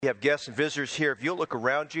We have guests and visitors here. If you'll look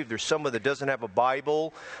around you, if there's someone that doesn't have a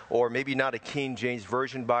Bible or maybe not a King James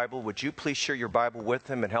Version Bible, would you please share your Bible with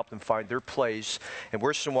them and help them find their place? And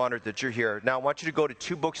we're so honored that you're here. Now, I want you to go to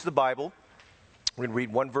two books of the Bible. We're going to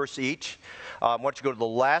read one verse each. I want you to go to the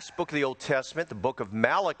last book of the Old Testament, the book of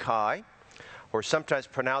Malachi, or sometimes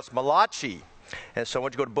pronounced Malachi. And so I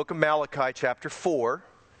want you to go to the book of Malachi, chapter 4.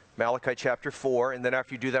 Malachi chapter 4, and then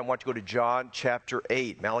after you do that, I want you to go to John chapter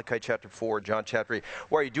 8. Malachi chapter 4, John chapter 8.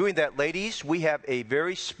 While you're doing that, ladies, we have a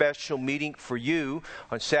very special meeting for you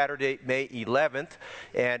on Saturday, May 11th,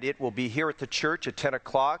 and it will be here at the church at 10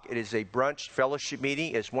 o'clock. It is a brunch fellowship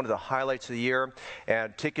meeting. It's one of the highlights of the year,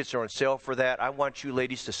 and tickets are on sale for that. I want you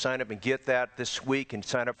ladies to sign up and get that this week and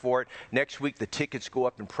sign up for it. Next week, the tickets go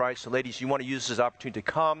up in price. So, ladies, you want to use this opportunity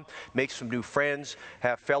to come, make some new friends,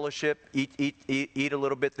 have fellowship, eat a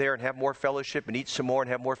little bit there, and have more fellowship, and eat some more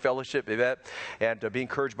and have more fellowship, and be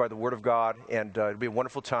encouraged by the Word of God, and it'll be a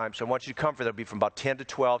wonderful time. So I want you to come for that. It'll be from about 10 to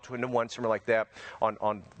 12, 20 to 1, somewhere like that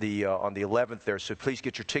on the 11th there. So please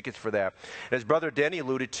get your tickets for that. And as Brother Denny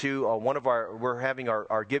alluded to, we're having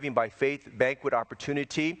our Giving by Faith banquet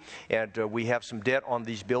opportunity, and we have some debt on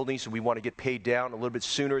these buildings, and we want to get paid down a little bit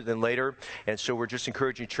sooner than later. And so we're just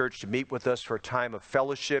encouraging church to meet with us for a time of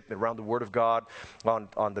fellowship around the Word of God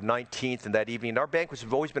on the 19th and that evening. And our banquets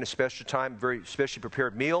have always been a special time, very specially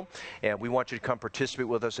prepared meal, and we want you to come participate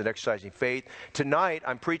with us in exercising faith. Tonight,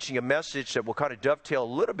 I'm preaching a message that will kind of dovetail a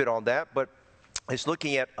little bit on that, but it's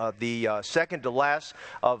looking at the second to last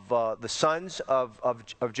of the sons of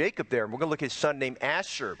Jacob there. And we're going to look at his son named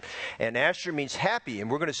Asher. And Asher means happy, and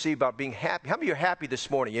we're going to see about being happy. How many of you are happy this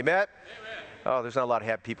morning? Amen? Amen. Oh, there's not a lot of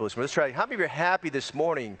happy people this morning. Let's try. How many of you are happy this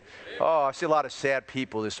morning? Oh, I see a lot of sad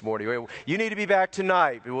people this morning. You need to be back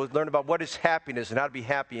tonight. We'll learn about what is happiness and how to be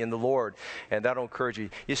happy in the Lord. And that'll encourage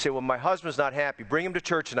you. You say, well, my husband's not happy. Bring him to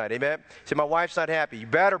church tonight. Amen? You say, my wife's not happy. You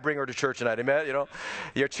better bring her to church tonight. Amen? You know,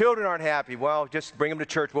 your children aren't happy. Well, just bring them to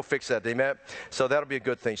church. We'll fix that. Amen? So that'll be a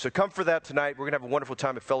good thing. So come for that tonight. We're going to have a wonderful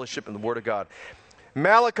time of fellowship in the Word of God.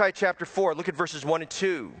 Malachi chapter 4. Look at verses 1 and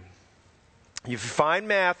 2. If you find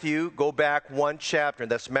Matthew, go back one chapter,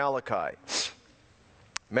 and that's Malachi.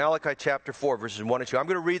 Malachi chapter 4, verses 1 and 2. I'm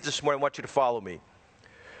going to read this morning. I want you to follow me.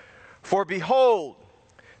 For behold,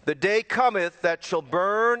 the day cometh that shall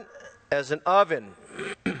burn as an oven,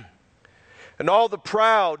 and all the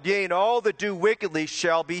proud, yea, and all that do wickedly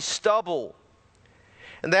shall be stubble.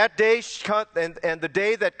 And that day and the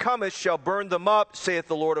day that cometh shall burn them up, saith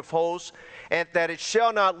the Lord of hosts, and that it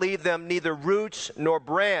shall not leave them neither roots nor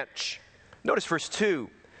branch. Notice verse 2.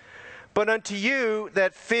 But unto you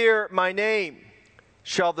that fear my name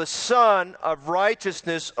shall the Son of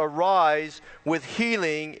Righteousness arise with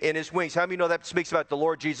healing in his wings. How many know that speaks about the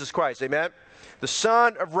Lord Jesus Christ? Amen? The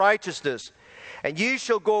Son of Righteousness. And ye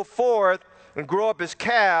shall go forth and grow up as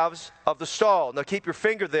calves of the stall. Now keep your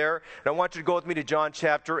finger there, and I want you to go with me to John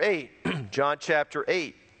chapter 8. John chapter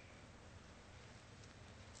 8.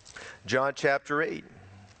 John chapter 8.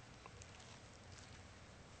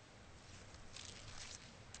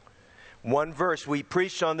 One verse. We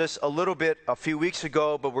preached on this a little bit a few weeks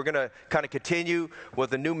ago, but we're going to kind of continue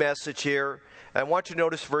with a new message here. And I want you to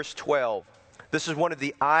notice verse 12. This is one of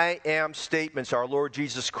the I am statements our Lord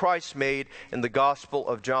Jesus Christ made in the Gospel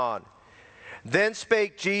of John. Then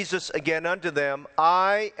spake Jesus again unto them,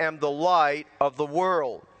 I am the light of the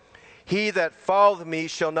world. He that followeth me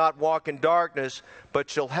shall not walk in darkness, but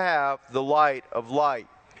shall have the light of light.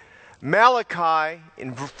 Malachi,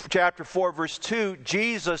 in chapter 4, verse 2,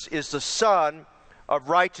 Jesus is the Son of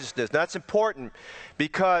Righteousness. Now, that's important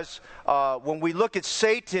because when we look at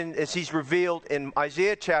Satan as he's revealed in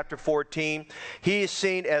Isaiah chapter 14, he is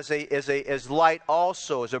seen as light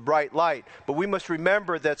also, as a bright light. But we must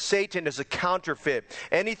remember that Satan is a counterfeit.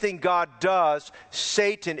 Anything God does,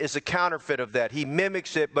 Satan is a counterfeit of that. He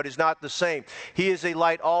mimics it, but is not the same. He is a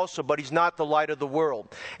light also, but he's not the light of the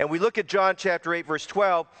world. And we look at John chapter 8, verse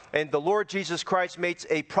 12, and the Lord Jesus Christ makes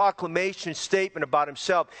a proclamation statement about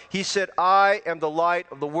himself. He said, I am the light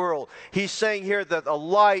of the world. He's saying here that a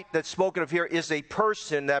light that's spoken of here is a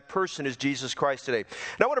person. That person is Jesus Christ today.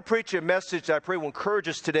 And I want to preach a message that I pray will encourage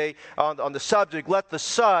us today on the subject, let the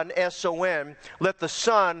sun, S-O-N, let the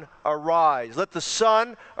sun arise. Let the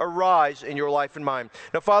sun arise in your life and mine.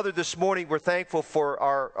 Now, Father, this morning we're thankful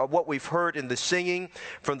for what we've heard in the singing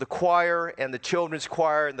from the choir and the children's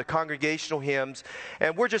choir and the congregational hymns.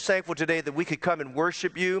 And we're just thankful today that we could come and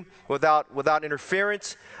worship you without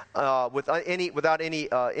interference, without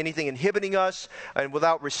anything inhibiting us, and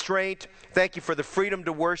without restraint. Thank you for the freedom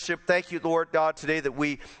to worship. Thank you, Lord God, today that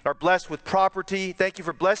we are blessed with property. Thank you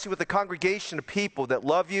for blessing with a congregation of people that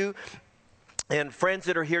love you and friends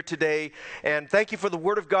that are here today. And thank you for the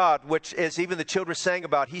Word of God, which, as even the children sang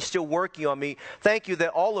about, He's still working on me. Thank you that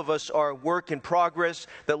all of us are a work in progress,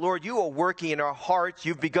 that, Lord, you are working in our hearts.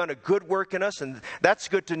 You've begun a good work in us, and that's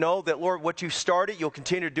good to know that, Lord, what you've started, you'll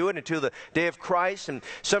continue to do it until the day of Christ. And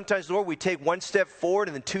sometimes, Lord, we take one step forward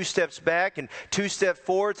and then 2 steps back, and 2 steps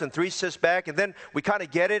forwards and 3 steps back, and then we kind of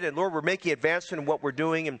get it, and, Lord, we're making advancement in what we're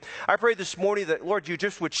doing. And I pray this morning that, Lord, you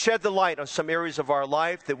just would shed the light on some areas of our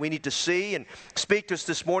life that we need to see, and speak to us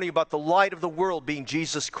this morning about the light of the world being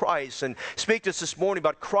Jesus Christ. And speak to us this morning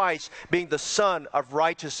about Christ being the Son of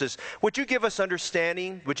righteousness. Would you give us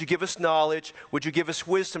understanding? Would you give us knowledge? Would you give us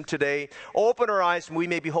wisdom today? Open our eyes and we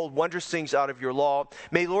may behold wondrous things out of your law.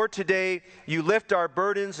 May, Lord, today you lift our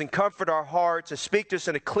burdens and comfort our hearts and speak to us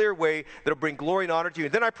in a clear way that will bring glory and honor to you.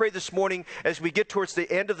 And then I pray this morning as we get towards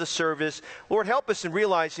the end of the service, Lord, help us in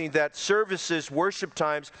realizing that services, worship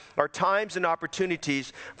times, are times and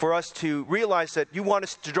opportunities for us to realize that you want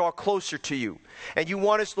us to draw closer to you. And you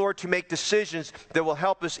want us, Lord, to make decisions that will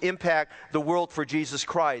help us impact the world for Jesus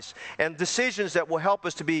Christ. And decisions that will help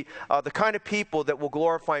us to be the kind of people that will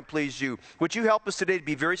glorify and please you. Would you help us today to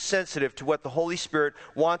be very sensitive to what the Holy Spirit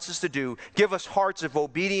wants us to do? Give us hearts of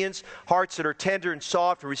obedience, hearts that are tender and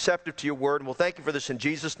soft and receptive to your word. And we'll thank you for this in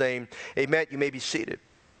Jesus' name. Amen. You may be seated.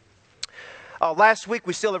 Last week,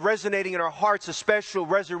 we still have resonating in our hearts the special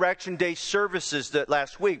Resurrection Day services that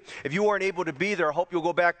last week. If you weren't able to be there, I hope you'll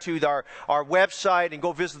go back to our website and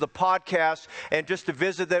go visit the podcast. And just to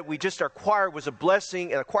visit that, our choir was a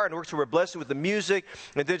blessing, and the choir and orchestra were a blessing with the music,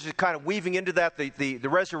 and then just kind of weaving into that the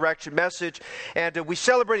resurrection message. And we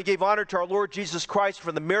celebrated and gave honor to our Lord Jesus Christ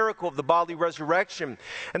for the miracle of the bodily resurrection.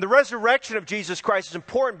 And the resurrection of Jesus Christ is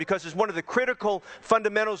important because it's one of the critical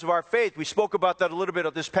fundamentals of our faith. We spoke about that a little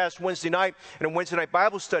bit this past Wednesday night in a Wednesday night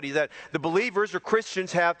Bible study, that the believers or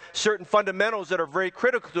Christians have certain fundamentals that are very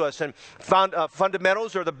critical to us. And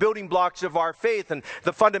fundamentals are the building blocks of our faith, and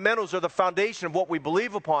the fundamentals are the foundation of what we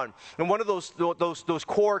believe upon. And one of those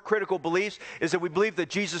core critical beliefs is that we believe that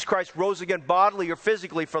Jesus Christ rose again bodily or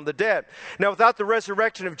physically from the dead. Now, without the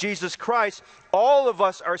resurrection of Jesus Christ, all of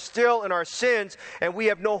us are still in our sins, and we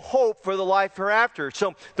have no hope for the life hereafter.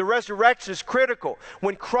 So the resurrection is critical.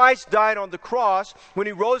 When Christ died on the cross, when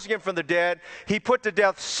he rose again from the dead, he put to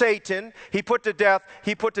death Satan, he put to death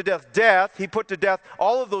death, he put to death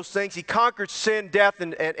all of those things. He conquered sin, death,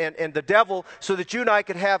 and the devil so that you and I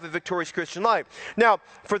could have a victorious Christian life. Now,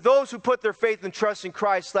 for those who put their faith and trust in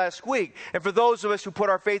Christ last week, and for those of us who put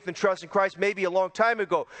our faith and trust in Christ maybe a long time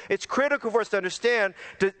ago, it's critical for us to understand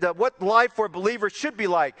what life for a believer should be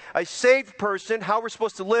like. A saved person, how we're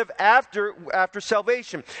supposed to live after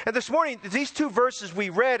salvation. And this morning, these 2 verses we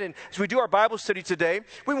read, and as we do our Bible study today,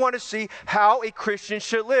 we want to see how a Christian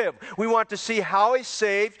should live. We want to see how a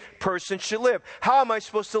saved person should live. How am I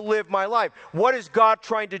supposed to live my life? What is God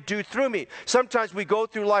trying to do through me? Sometimes we go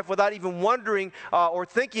through life without even wondering or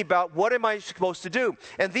thinking about what am I supposed to do.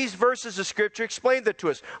 And these verses of Scripture explain that to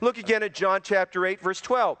us. Look again at John chapter 8, verse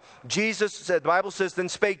 12. Jesus said, the Bible says, then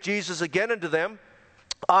spake Jesus again unto them,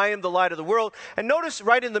 I am the light of the world. And notice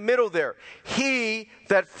right in the middle there, he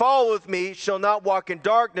that followeth me shall not walk in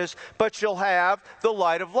darkness, but shall have the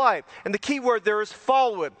light of life. And the key word there is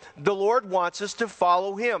follow him. The Lord wants us to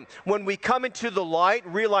follow him. When we come into the light,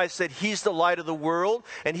 realize that he's the light of the world,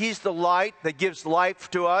 and he's the light that gives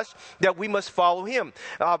life to us, that we must follow him.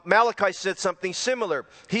 Malachi said something similar.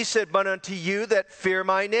 He said, but unto you that fear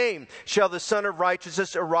my name shall the Son of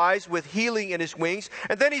Righteousness arise with healing in his wings.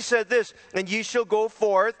 And then he said this, and ye shall go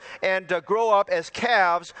forth and grow up as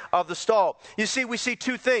calves of the stall. You see, we see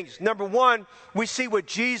 2 things. Number 1, we see what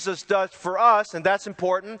Jesus does for us, and that's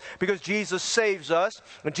important because Jesus saves us,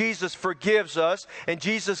 and Jesus forgives us, and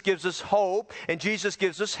Jesus gives us hope, and Jesus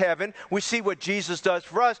gives us heaven. We see what Jesus does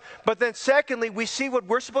for us. But then secondly, we see what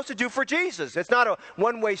we're supposed to do for Jesus. It's not a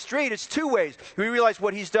one-way street. It's 2 ways. We realize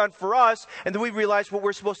what he's done for us, and then we realize what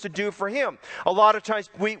we're supposed to do for him. A lot of times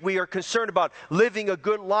we are concerned about living a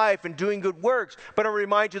good life and doing good works, but I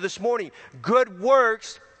remind you this morning, good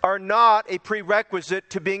works are not a prerequisite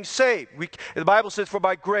to being saved. The Bible says, for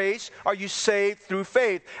by grace are you saved through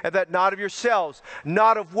faith, and that not of yourselves,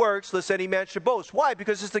 not of works, lest any man should boast. Why?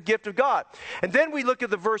 Because it's the gift of God. And then we look at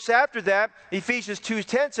the verse after that, Ephesians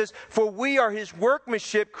 2:10 says, for we are his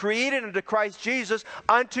workmanship, created unto Christ Jesus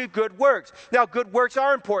unto good works. Now, good works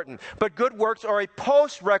are important, but good works are a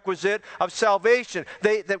post-requisite of salvation.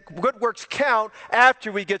 The good works count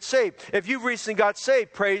after we get saved. If you've recently got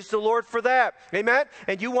saved, praise the Lord for that. Amen?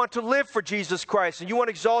 And you you want to live for Jesus Christ and you want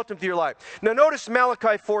to exalt Him through your life. Now notice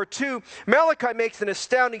Malachi 4:2. Malachi makes an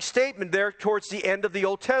astounding statement there towards the end of the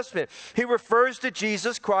Old Testament. He refers to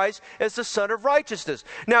Jesus Christ as the Son of Righteousness.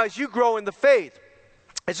 Now as you grow in the faith,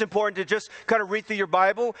 it's important to just kind of read through your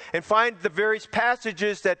Bible and find the various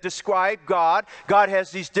passages that describe God. God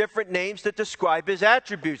has these different names that describe His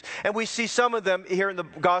attributes. And we see some of them here in the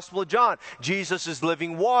Gospel of John. Jesus is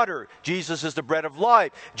living water. Jesus is the bread of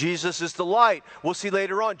life. Jesus is the light. We'll see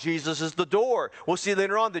later on, Jesus is the door. We'll see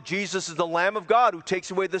later on that Jesus is the Lamb of God who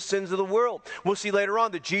takes away the sins of the world. We'll see later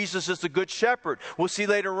on that Jesus is the Good Shepherd. We'll see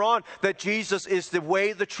later on that Jesus is the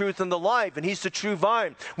way, the truth, and the life, and He's the true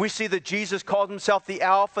vine. We see that Jesus called Himself the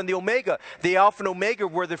Alpha and the Omega. The Alpha and Omega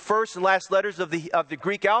were the first and last letters of the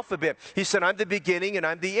Greek alphabet. He said, I'm the beginning and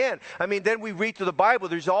I'm the end. I mean, then we read through the Bible,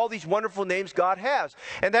 there's all these wonderful names God has.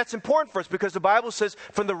 And that's important for us because the Bible says,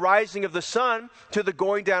 from the rising of the sun to the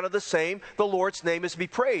going down of the same, the Lord's name is to be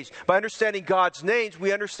praised. By understanding God's names,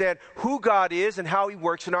 we understand who God is and how He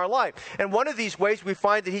works in our life. And one of these ways we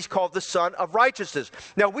find that He's called the Son of Righteousness.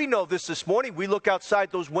 Now, we know this morning. We look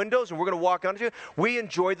outside those windows and we're going to walk onto it. We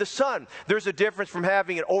enjoy the sun. There's a difference from having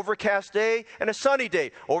an overcast day and a sunny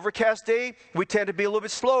day. Overcast day, we tend to be a little bit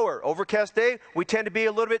slower. Overcast day, we tend to be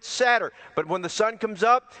a little bit sadder. But when the sun comes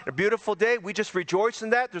up, a beautiful day, we just rejoice in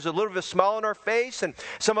that. There's a little bit of a smile on our face. And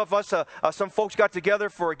some of us, some folks got together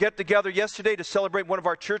for a get-together yesterday to celebrate one of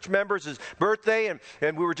our church members' birthday.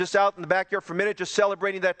 And we were just out in the backyard for a minute just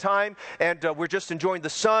celebrating that time. And we're just enjoying the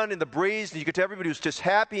sun and the breeze. And you could tell everybody was just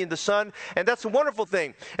happy in the sun. And that's a wonderful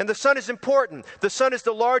thing. And the sun is important. The sun is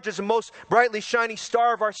the largest and most brightly shining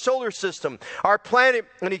star of our solar system. Our planet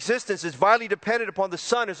in existence is vitally dependent upon the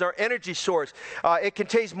sun as our energy source. It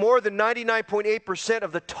contains more than 99.8%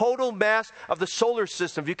 of the total mass of the solar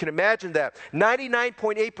system. If you can imagine that.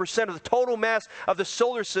 99.8% of the total mass of the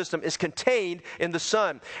solar system is contained in the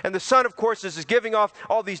sun. And the sun, of course, is giving off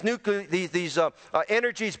all these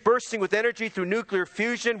energies, bursting with energy through nuclear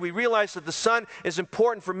fusion. We realize that the sun is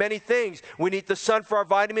important for many things. We need the sun for our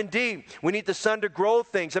vitamin D. We need the sun to grow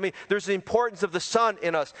things. I mean, there's the importance of the sun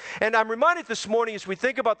in us. And I'm reminded this morning as we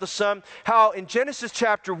think about the sun, how in Genesis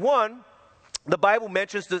chapter 1, the Bible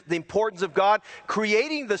mentions the importance of God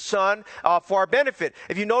creating the sun for our benefit.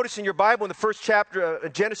 If you notice in your Bible in the first chapter,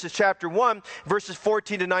 Genesis chapter 1, verses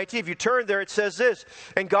 14 to 19, if you turn there, it says this,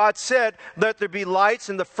 and God said, let there be lights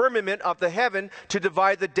in the firmament of the heaven to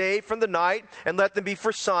divide the day from the night, and let them be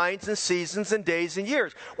for signs and seasons and days and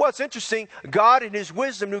years. Well, it's interesting. God in His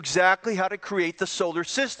wisdom knew exactly how to create the solar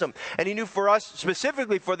system. And He knew for us,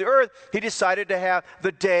 specifically for the earth, He decided to have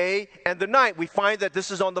the day and the night. We find that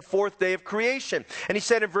this is on the fourth day of creation. And He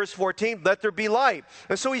said in verse 14, let there be light.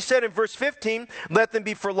 And so He said in verse 15, let them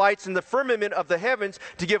be for lights in the firmament of the heavens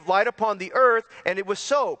to give light upon the earth. And it was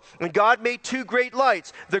so. And God made two great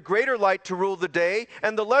lights, the greater light to rule the day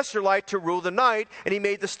and the lesser light to rule the night. And He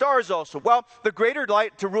made the stars also. Well, the greater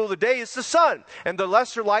light to rule the day is the sun. And the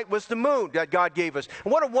lesser light was the moon that God gave us.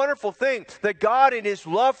 And what a wonderful thing that God in His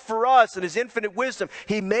love for us and His infinite wisdom,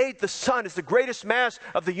 He made the sun as the greatest mass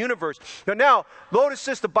of the universe. Now notice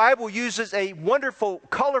this, the Bible uses a wonderful,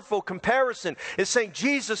 colorful comparison. It's saying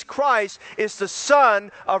Jesus Christ is the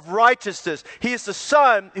Son of righteousness. He is the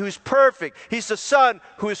Son who's perfect. He's the Son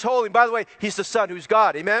who is holy. And by the way, He's the Son who's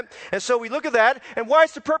God. Amen? And so we look at that. And why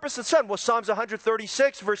is the purpose of the Son? Well, Psalms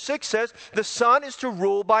 136 verse 6 says, the Son is to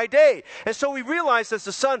rule by day. And so we realize as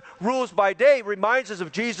the Son rules by day, it reminds us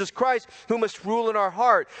of Jesus Christ who must rule in our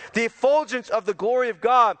heart. The effulgence of the glory of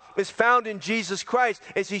God is found in Jesus Christ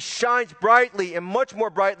as He shines brightly and much more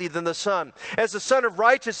brightly than the sun. As the Son of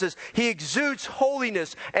righteousness, He exudes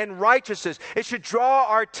holiness and righteousness. It should draw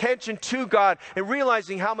our attention to God and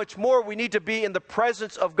realizing how much more we need to be in the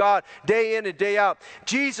presence of God day in and day out.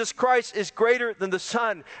 Jesus Christ is greater than the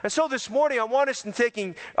sun. And so this morning, I want us in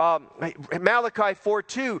taking Malachi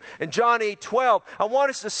 4:2 and John 8:12, I want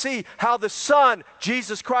us to see how the Son,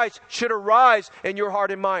 Jesus Christ, should arise in your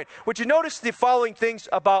heart and mind. Would you notice the following things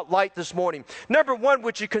about light this morning? Number one,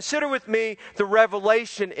 would you consider with me the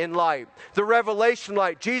revelation in light? The revelation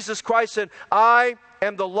light. Jesus Christ said, I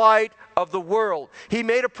am the light of the world. He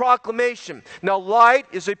made a proclamation. Now, light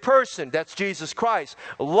is a person. That's Jesus Christ.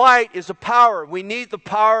 Light is a power. We need the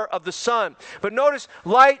power of the sun. But notice,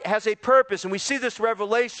 light has a purpose, and we see this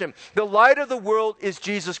revelation. The light of the world is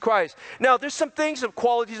Jesus Christ. Now, there's some things of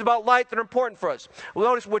qualities about light that are important for us. Well,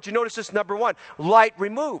 notice what you notice is number one, light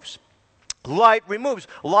removes. Light removes.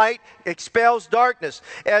 Light expels darkness.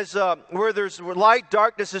 As where there's light,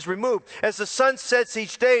 darkness is removed. As the sun sets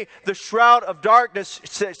each day, the shroud of darkness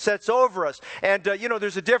sets over us. And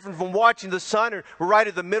there's a difference from watching the sun. We're right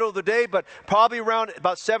at the middle of the day, but probably around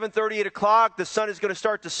about 7:30, 8 o'clock, the sun is going to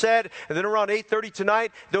start to set. And then around 8:30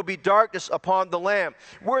 tonight, there'll be darkness upon the land.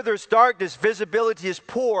 Where there's darkness, visibility is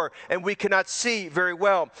poor, and we cannot see very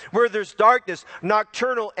well. Where there's darkness,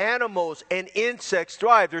 nocturnal animals and insects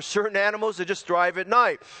thrive. There's certain animals that just thrive at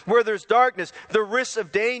night. Where there's darkness, the risks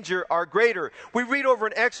of danger are greater. We read over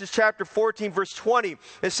in Exodus chapter 14, verse 20.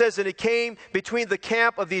 It says, "And it came between the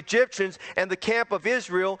camp of the Egyptians and the camp of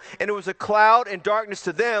Israel, and it was a cloud and darkness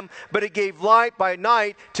to them, but it gave light by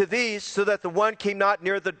night to these, so that the one came not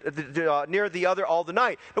near the other all the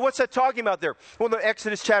night." Now, what's that talking about there? Well, in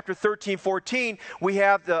Exodus chapter 13, 14, we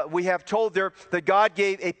have told there that God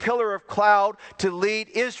gave a pillar of cloud to lead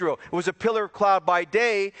Israel. It was a pillar of cloud by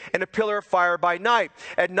day and a pillar of fire by night.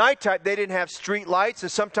 At nighttime, they didn't have street lights,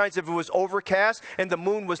 and sometimes if it was overcast and the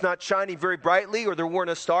moon was not shining very brightly or there weren't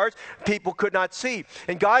enough stars, people could not see.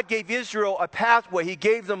 And God gave Israel a pathway. He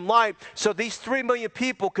gave them light so these 3 million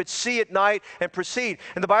people could see at night and proceed.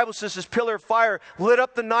 And the Bible says this pillar of fire lit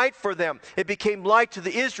up the night for them. It became light to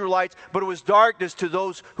the Israelites, but it was darkness to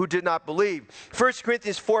those who did not believe. 1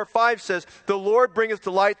 Corinthians 4:5 says, "The Lord bringeth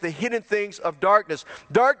to light the hidden things of darkness."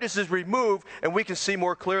 Darkness is removed, and we can see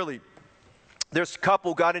more clearly. There's a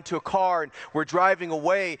couple got into a car and were driving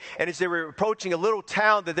away, and as they were approaching a little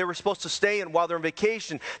town that they were supposed to stay in while they're on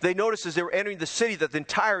vacation, they noticed as they were entering the city that the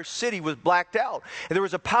entire city was blacked out. And there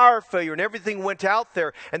was a power failure and everything went out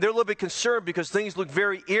there, and they're a little bit concerned because things looked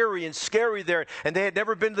very eerie and scary there, and they had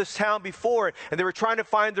never been to this town before, and they were trying to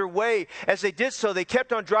find their way. As they did so, they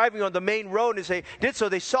kept on driving on the main road, and as they did so,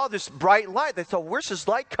 they saw this bright light. They thought, where's this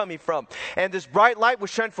light coming from? And this bright light was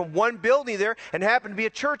shining from one building there, and happened to be a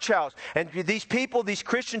church house. And these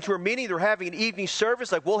Christians who are meeting, they're having an evening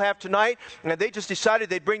service like we'll have tonight, and they just decided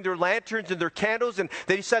they'd bring their lanterns and their candles, and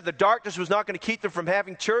they decided the darkness was not going to keep them from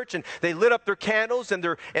having church, and they lit up their candles and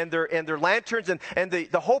their lanterns, and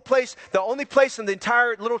the whole place, the only place in the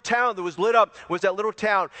entire little town that was lit up was that little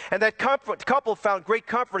town. And that couple found great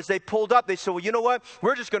comfort as they pulled up. They said, well, you know what?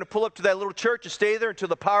 We're just going to pull up to that little church and stay there until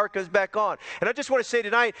the power comes back on. And I just want to say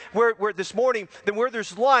tonight, where this morning, that where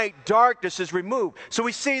there's light, darkness is removed. So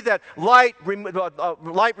we see that light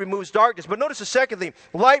removes darkness. But notice the second thing.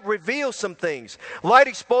 Light reveals some things. Light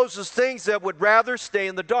exposes things that would rather stay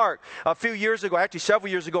in the dark. A few years ago, actually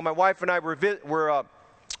several years ago, my wife and I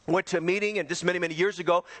went to a meeting, and just many, many years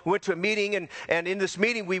ago, we went to a meeting, and in this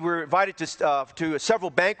meeting, we were invited to several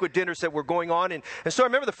banquet dinners that were going on, and so I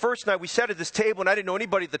remember the first night we sat at this table, and I didn't know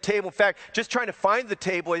anybody at the table. In fact, just trying to find the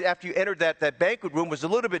table after you entered that banquet room was a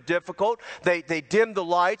little bit difficult. They dimmed the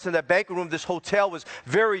lights, and that banquet room, this hotel, was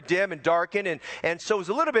very dim and darkened, and so it was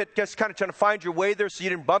a little bit just kind of trying to find your way there so you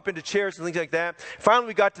didn't bump into chairs and things like that. Finally,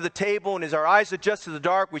 we got to the table, and as our eyes adjusted to the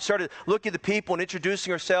dark, we started looking at the people and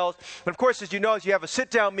introducing ourselves. And of course, as you know, as you have a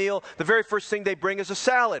sit-down meal, the very first thing they bring is a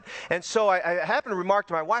salad. And so I happened to remark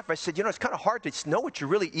to my wife, I said, it's kind of hard to know what you're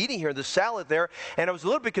really eating here, the salad there. And I was a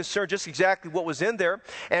little bit concerned just exactly what was in there.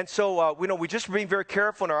 And so, we just were being very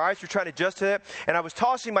careful, and our eyes were trying to adjust to it. And I was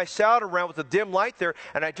tossing my salad around with a dim light there,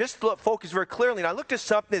 and I just focused very clearly. And I looked at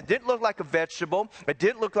something that didn't look like a vegetable. It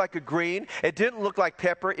didn't look like a green. It didn't look like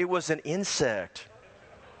pepper. It was an insect.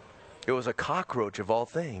 It was a cockroach of all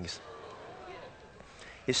things.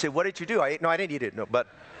 You say, what did you do? I didn't eat it. No, but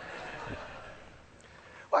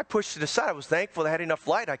I pushed it aside. I was thankful I had enough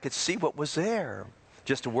light. I could see what was there.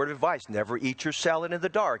 Just a word of advice. Never eat your salad in the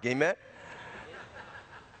dark. Amen?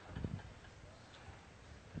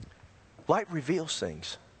 Light reveals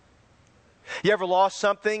things. You ever lost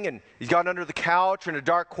something and you got under the couch or in a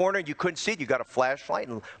dark corner and you couldn't see it? You got a flashlight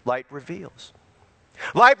and light reveals.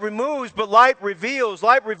 Light removes, but light reveals.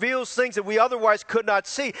 Light reveals things that we otherwise could not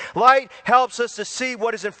see. Light helps us to see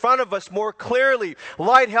what is in front of us more clearly.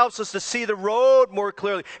 Light helps us to see the road more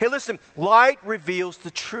clearly. Hey, listen, light reveals the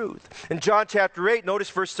truth. In John chapter 8, notice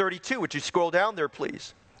verse 32. Would you scroll down there,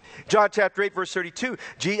 please? John chapter 8, verse 32,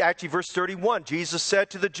 actually verse 31, Jesus said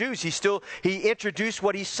to the Jews, he introduced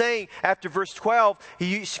what he's saying after verse 12.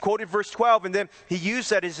 He quoted verse 12, and then he used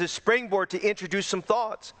that as his springboard to introduce some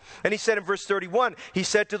thoughts. And he said in verse 31, he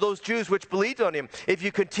said to those Jews which believed on him, if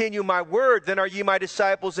you continue my word, then are ye my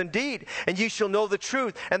disciples indeed, and ye shall know the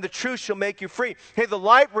truth, and the truth shall make you free. Hey, the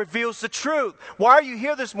light reveals the truth. Why are you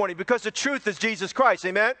here this morning? Because the truth is Jesus Christ,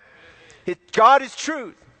 amen? God is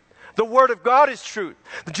truth. The Word of God is truth.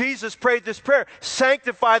 Jesus prayed this prayer,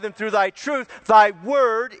 sanctify them through thy truth. Thy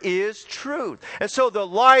Word is truth. And so the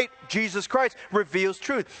light, Jesus Christ, reveals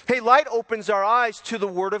truth. Hey, light opens our eyes to the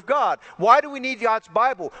Word of God. Why do we need God's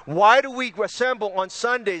Bible? Why do we assemble on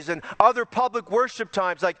Sundays and other public worship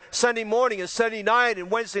times like Sunday morning and Sunday night and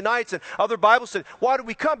Wednesday nights and other Bible studies? Why do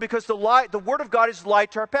we come? Because the Word of God is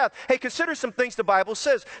light to our path. Hey, consider some things the Bible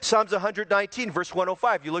says. Psalms 119, verse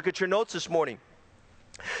 105. You look at your notes this morning.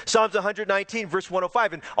 Psalms 119, verse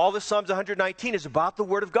 105. And all the Psalms 119 is about the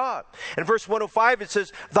Word of God. And verse 105, it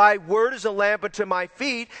says, thy Word is a lamp unto my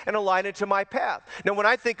feet and a light unto my path. Now, when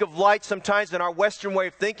I think of light, sometimes in our Western way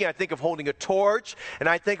of thinking, I think of holding a torch, and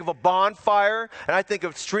I think of a bonfire, and I think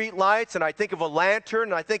of street lights, and I think of a lantern,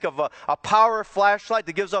 and I think of a power flashlight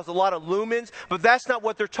that gives us a lot of lumens. But that's not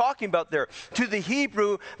what they're talking about there. To the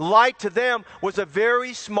Hebrew, light to them was a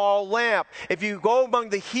very small lamp. If you go among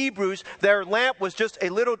the Hebrews, their lamp was just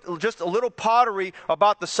a little pottery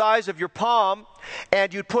about the size of your palm,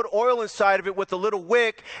 and you'd put oil inside of it with a little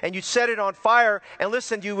wick, and you'd set it on fire. And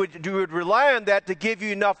listen, you would rely on that to give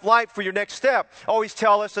you enough light for your next step. Always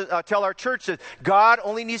tell our church that God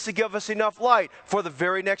only needs to give us enough light for the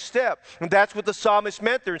very next step. And that's what the psalmist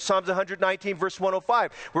meant there in Psalms 119, verse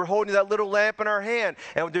 105. We're holding that little lamp in our hand,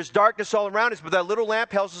 and there's darkness all around us, but that little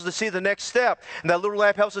lamp helps us to see the next step, and that little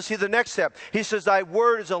lamp helps us see the next step. He says, thy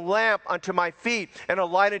Word is a lamp unto my feet and a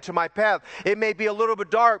light into my path. It may be a little bit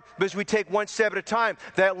dark, but as we take one step at a time,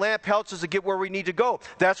 that lamp helps us to get where we need to go.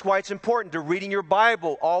 That's why it's important to reading your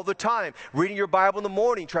Bible all the time. Reading your Bible in the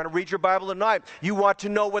morning, trying to read your Bible at night. You want to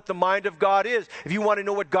know what the mind of God is. If you want to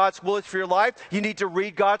know what God's will is for your life, you need to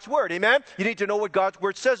read God's Word. Amen? You need to know what God's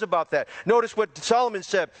Word says about that. Notice what Solomon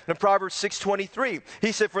said in Proverbs 6:23.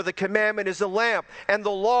 He said, for the commandment is a lamp, and the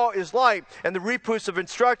law is light, and the reproofs of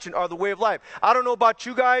instruction are the way of life. I don't know about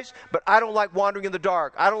you guys, but I don't like wandering in the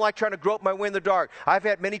dark. I don't like trying to grope my way in the dark. I've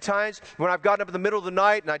had many times when I've gotten up in the middle of the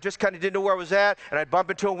night and I just kind of didn't know where I was at, and I'd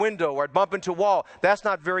bump into a window or I'd bump into a wall. That's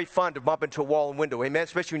not very fun to bump into a wall and window, amen?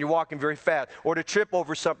 Especially when you're walking very fast, or to trip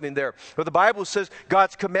over something there. But the Bible says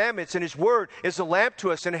God's commandments and His Word is a lamp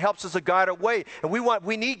to us, and it helps us to guide our way. And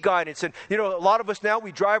we need guidance. And you know, a lot of us now,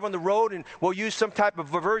 we drive on the road and we'll use some type of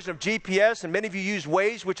version of GPS, and many of you use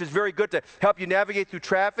Waze, which is very good to help you navigate through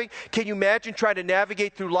traffic. Can you imagine trying to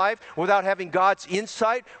navigate through life without having God's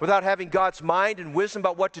insight, without having God's mind and wisdom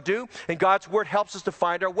about what to do? And God's Word helps us to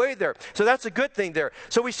find our way there. So that's a good thing there.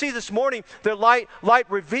 So we see this morning that light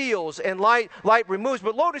reveals and light removes.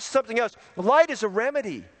 But notice something else. Light is a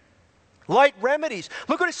remedy. Light remedies.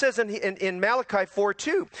 Look what it says in Malachi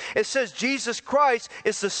 4:2. It says, Jesus Christ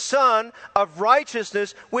is the Son of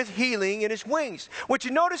righteousness with healing in His wings. Would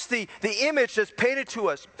you notice the image that's painted to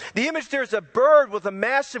us? The image there is a bird with a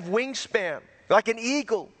massive wingspan, like an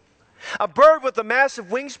eagle. A bird with a massive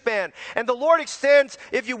wingspan. And the Lord extends,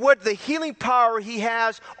 if you would, the healing power He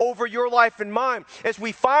has over your life and mine. As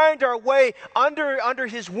we find our way under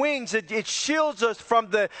His wings, it shields us from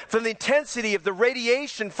the intensity of the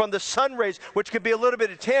radiation from the sun rays, which can be a little bit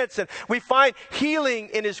intense. And we find healing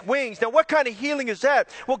in His wings. Now, what kind of healing is that?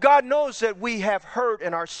 Well, God knows that we have hurt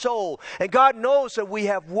in our soul. And God knows that we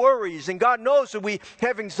have worries. And God knows that we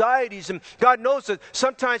have anxieties. And God knows that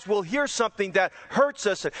sometimes we'll hear something that hurts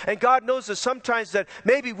us. And God knows that sometimes that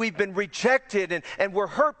maybe we've been rejected and we're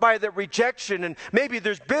hurt by that rejection, and maybe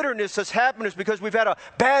there's bitterness that's happened to us because we've had a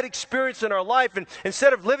bad experience in our life, and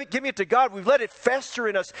instead of giving it to God, we've let it fester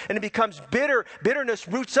in us and it becomes bitter. Bitterness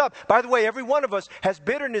roots up. By the way, every one of us has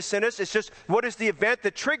bitterness in us. It's just what is the event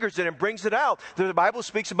that triggers it and brings it out. The Bible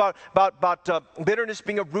speaks about bitterness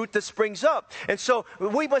being a root that springs up. And so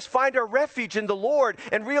we must find our refuge in the Lord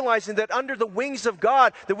and realizing that under the wings of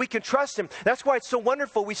God that we can trust Him. That's why it's so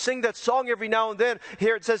wonderful. We sing that song every now and then.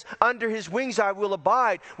 Here it says, under His wings I will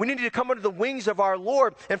abide. We need to come under the wings of our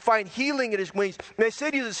Lord and find healing in His wings. And I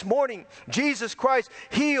say to you this morning, Jesus Christ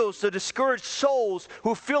heals the discouraged souls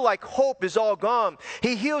who feel like hope is all gone.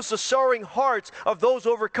 He heals the sorrowing hearts of those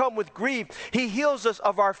overcome with grief. He heals us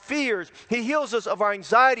of our fears. He heals us of our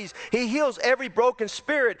anxieties. He heals every broken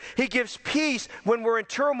spirit. He gives peace when we're in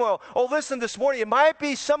turmoil. Oh, listen, this morning, it might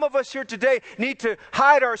be some of us here today need to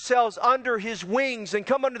hide ourselves under His wings and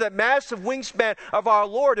come under that massive wingspan of our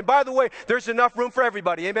Lord. And by the way, there's enough room for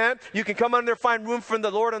everybody. Amen? You can come under there, find room for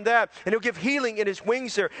the Lord on that. And He'll give healing in His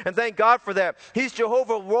wings there. And thank God for that. He's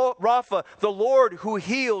Jehovah Rapha, the Lord who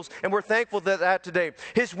heals. And we're thankful for that today.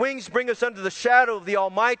 His wings bring us under the shadow of the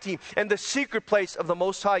Almighty and the secret place of the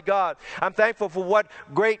Most High God. I'm thankful for what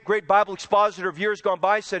great Bible expositor of years gone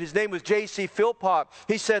by said. His name was J.C. Philpott.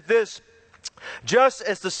 He said this. Just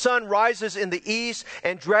as the sun rises in the east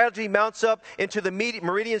and gradually mounts up into the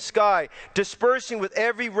meridian sky, dispersing with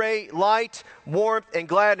every ray light, warmth, and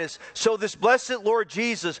gladness, so this blessed Lord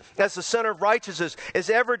Jesus, as the Son of Righteousness,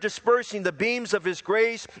 is ever dispersing the beams of His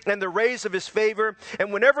grace and the rays of His favor.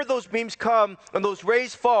 And whenever those beams come and those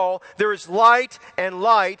rays fall, there is light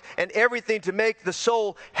and everything to make the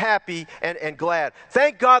soul happy and glad.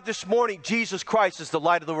 Thank God this morning Jesus Christ is the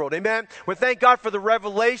light of the world. Amen? We thank God for the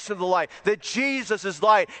revelation of the light, that Jesus is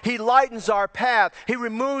light. He lightens our path. He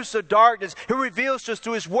removes the darkness. He reveals to us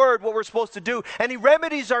through His Word what we're supposed to do. And He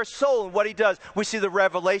remedies our soul in what He does. We see the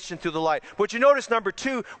revelation through the light. But you notice, number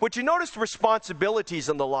two, would you notice the responsibilities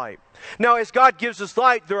in the light? Now, as God gives us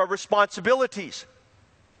light, there are responsibilities.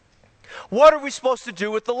 What are we supposed to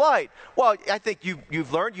do with the light? Well, I think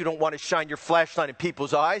you've learned you don't want to shine your flashlight in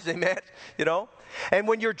people's eyes. Amen? You know? And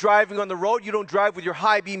when you're driving on the road, you don't drive with your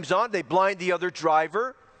high beams on. They blind the other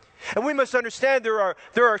driver. And we must understand there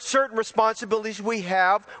are certain responsibilities we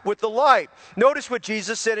have with the light. Notice what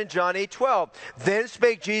Jesus said in John 8:12. Then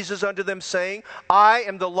spake Jesus unto them, saying, I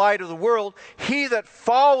am the light of the world. He that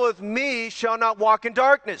followeth me shall not walk in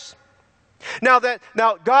darkness. Now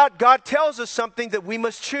God tells us something that we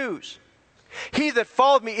must choose. He that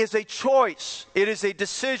followed me is a choice. It is a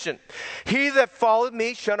decision. He that followed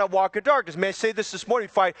me shall not walk in darkness. May I say this morning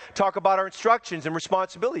if I talk about our instructions and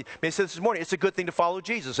responsibility? May I say this morning? It's a good thing to follow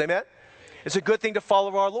Jesus. Amen? It's a good thing to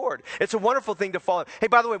follow our Lord. It's a wonderful thing to follow. Hey,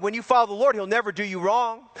 by the way, when you follow the Lord, He'll never do you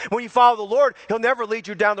wrong. When you follow the Lord, He'll never lead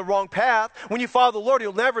you down the wrong path. When you follow the Lord,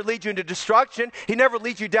 He'll never lead you into destruction. He never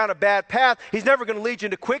leads you down a bad path. He's never going to lead you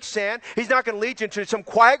into quicksand. He's not going to lead you into some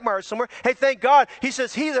quagmire somewhere. Hey, thank God. He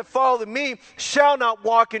says, He that followeth me shall not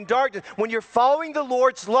walk in darkness. When you're following the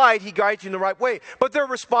Lord's light, He guides you in the right way. But there are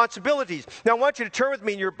responsibilities. Now, I want you to turn with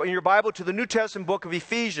me in your Bible to the New Testament book of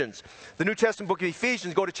Ephesians. The New Testament book of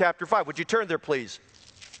Ephesians, go to chapter 5. Would you turn there, please?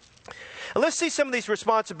 And let's see some of these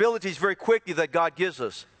responsibilities very quickly that God gives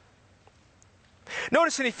us.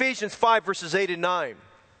 Notice in Ephesians 5, verses 8 and 9.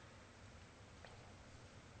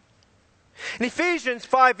 In Ephesians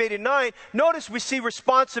 5, 8 and 9, notice we see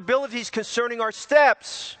responsibilities concerning our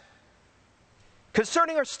steps.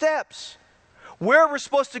 Concerning our steps. Where we're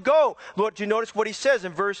supposed to go. Lord, do you notice what he says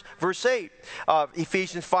in verse 8?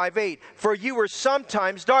 Ephesians 5, 8. For you were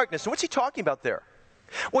sometimes darkness. And what's he talking about there?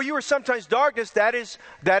 Well, you were sometimes darkness. That is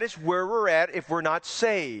where we're at if we're not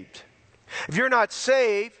saved. If you're not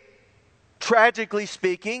saved, tragically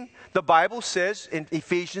speaking, the Bible says in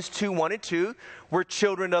Ephesians 2, 1 and 2, we're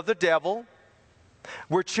children of the devil.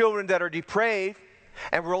 We're children that are depraved.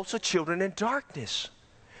 And we're also children in darkness.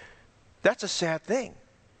 That's a sad thing.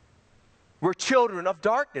 We're children of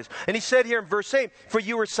darkness. And he said here in verse 8, for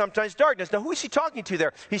you were sometimes darkness. Now, who is he talking to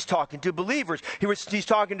there? He's talking to believers. He's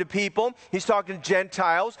talking to people. He's talking to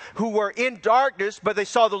Gentiles who were in darkness, but they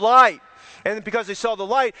saw the light. And because they saw the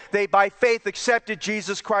light, they by faith accepted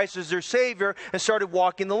Jesus Christ as their Savior and started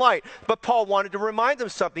walking the light. But Paul wanted to remind them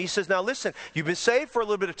something. He says, now listen, you've been saved for a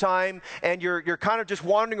little bit of time and you're kind of just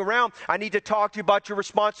wandering around. I need to talk to you about your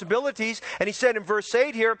responsibilities. And he said in verse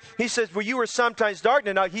 8 here, he says, well, you were sometimes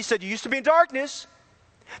darkness. Now, he said, you used to be in darkness.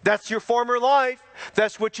 That's your former life.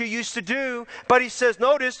 That's what you used to do. But he says,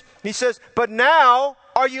 notice, he says, but now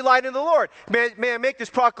are you light in the Lord? May I make this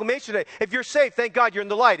proclamation today? If you're saved, thank God you're in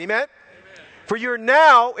the light. Amen? For you're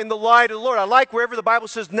now in the light of the Lord. I like wherever the Bible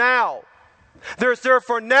says now. There is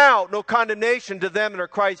therefore now no condemnation to them that are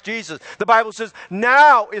Christ Jesus. The Bible says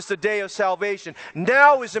now is the day of salvation.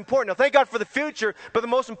 Now is important. Now thank God for the future, but the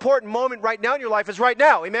most important moment right now in your life is right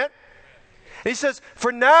now. Amen? And he says,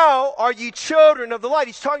 for now are ye children of the light.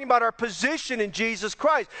 He's talking about our position in Jesus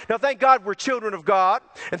Christ. Now, thank God we're children of God.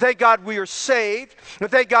 And thank God we are saved.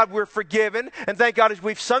 And thank God we're forgiven. And thank God, as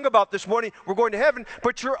we've sung about this morning, we're going to heaven.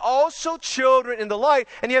 But you're also children in the light.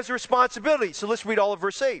 And he has a responsibility. So let's read all of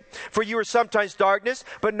verse 8. For you were sometimes darkness,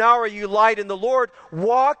 but now are you light in the Lord.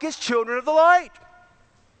 Walk as children of the light.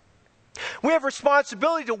 We have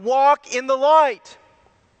responsibility to walk in the light.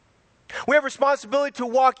 We have responsibility to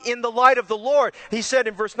walk in the light of the Lord. He said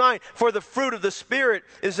in verse 9, for the fruit of the Spirit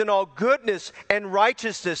is in all goodness and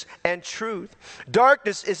righteousness and truth.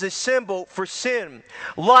 Darkness is a symbol for sin.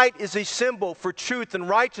 Light is a symbol for truth and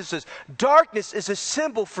righteousness. Darkness is a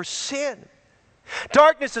symbol for sin.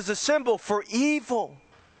 Darkness is a symbol for evil.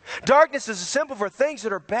 Darkness is a symbol for things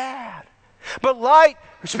that are bad. But light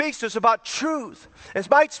speaks to us about truth. And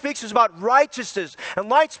light speaks to us about righteousness. And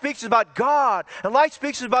light speaks to us about God. And light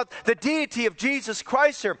speaks to us about the deity of Jesus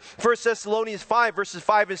Christ here. 1 Thessalonians 5, verses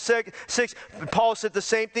 5 and 6, Paul said the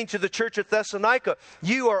same thing to the church at Thessalonica.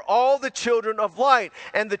 You are all the children of light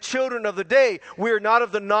and the children of the day. We are not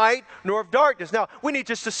of the night nor of darkness. Now, we need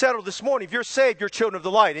just to settle this morning. If you're saved, you're children of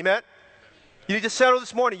the light. Amen? You need to settle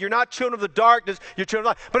this morning. You're not children of the darkness, you're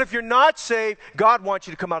children of light. But if you're not saved, God wants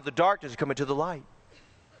you to come out of the darkness and come into the light.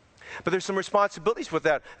 But there's some responsibilities with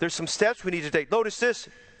that. There's some steps we need to take. Notice this.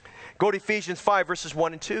 Go to Ephesians 5, verses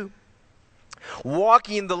 1 and 2.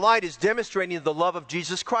 Walking in the light is demonstrating the love of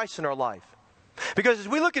Jesus Christ in our life. Because as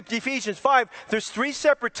we look at Ephesians 5, there's 3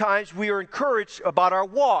 separate times we are encouraged about our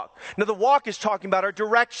walk. Now, the walk is talking about our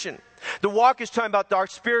direction. The walk is talking about our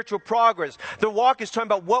spiritual progress. The walk is talking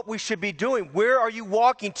about what we should be doing. Where are you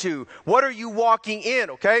walking to? What are you walking in?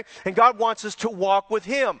 Okay? And God wants us to walk with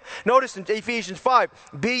Him. Notice in Ephesians 5,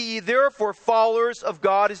 be ye therefore followers of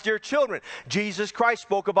God as dear children. Jesus Christ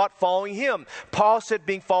spoke about following Him. Paul said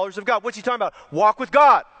being followers of God. What's he talking about? Walk with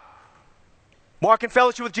God. Walk in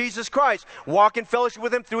fellowship with Jesus Christ. Walk in fellowship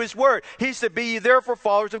with Him through His Word. He said, be ye therefore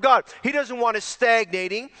followers of God. He doesn't want us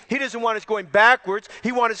stagnating. He doesn't want us going backwards.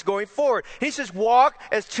 He wants us going forward. He says, walk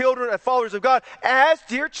as children, as followers of God, as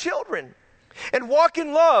dear children. And walk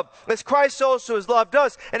in love, as Christ also has loved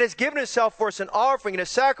us and has given Himself for us an offering and a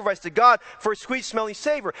sacrifice to God for a sweet-smelling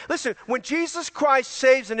savor. Listen, when Jesus Christ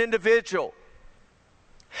saves an individual,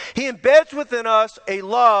 He embeds within us a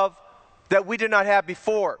love that we did not have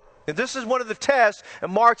before. And this is one of the tests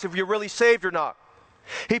and marks if you're really saved or not.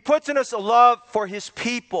 He puts in us a love for His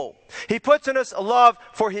people. He puts in us a love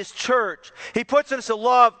for His church. He puts in us a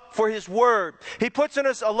love for His Word. He puts in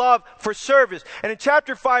us a love for service. And in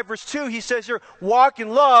chapter 5, verse 2, he says here, walk in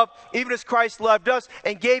love, even as Christ loved us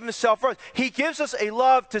and gave Himself for us. He gives us a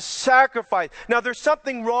love to sacrifice. Now, there's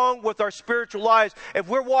something wrong with our spiritual lives if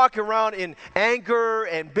we're walking around in anger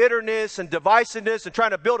and bitterness and divisiveness and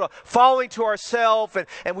trying to build a following to ourselves,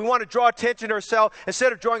 and we want to draw attention to ourselves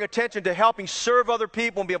instead of drawing attention to helping serve other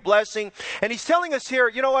people and be a blessing. And he's telling us here,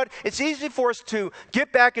 you know what? It's easy for us to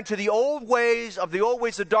get back into the old ways of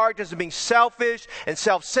darkness, of being selfish and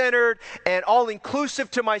self-centered and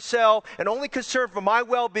all-inclusive to myself and only concerned for my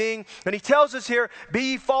well-being. And he tells us here, be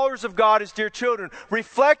ye followers of God as dear children.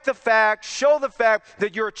 Reflect the fact, show the fact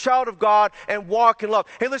that you're a child of God and walk in love.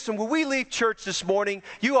 Hey, listen, when we leave church this morning,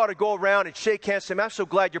 you ought to go around and shake hands and say, I'm so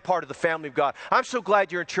glad you're part of the family of God. I'm so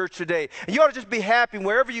glad you're in church today. And you ought to just be happy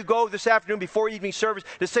wherever you go this afternoon before evening service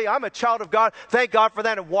to say, I'm a child of God. Thank God for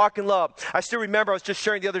that, and walk in love. I still remember I was just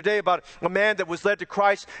sharing the other day about a man that was led to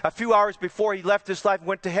Christ a few hours before he left this life and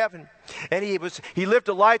went to heaven. And he lived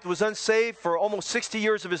a life that was unsaved for almost 60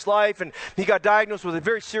 years of his life, and he got diagnosed with a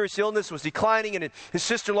very serious illness, was declining, and his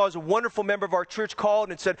sister-in-law is a wonderful member of our church, called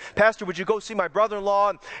and said, Pastor, would you go see my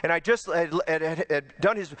brother-in-law? And I just had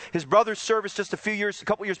done his brother's service just a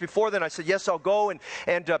couple years before then. I said, yes, I'll go. And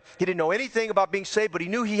he didn't know anything about being saved, but he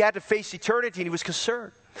knew he had to face eternity, and he was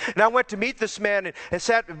concerned. And I went to meet this man and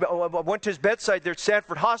went to his bedside there at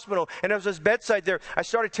Sanford Hospital. And as his bedside there, I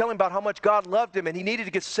started telling him about how much God loved him and he needed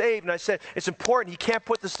to get saved. And I said, it's important. He can't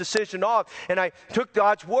put this decision off. And I took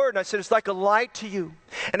God's word and I said, it's like a light to you.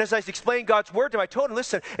 And as I explained God's word to him, I told him,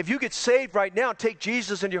 listen, if you get saved right now, take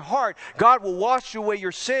Jesus in your heart, God will wash away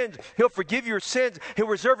your sins. He'll forgive your sins. He'll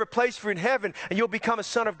reserve a place for you in heaven, and you'll become a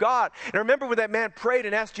son of God. And I remember when that man prayed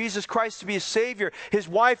and asked Jesus Christ to be his Savior, his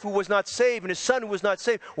wife who was not saved and his son who was not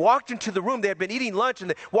saved walked into the room. They had been eating lunch, and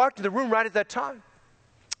they walked in the room right at that time.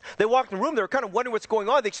 They walked in the room. They were kind of wondering what's going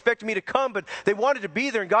on. They expected me to come, but they wanted to be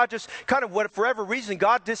there. And God just kind of, for whatever reason,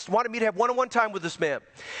 God just wanted me to have one-on-one time with this man.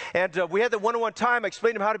 And we had that one-on-one time. I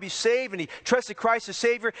explained to him how to be saved, and he trusted Christ as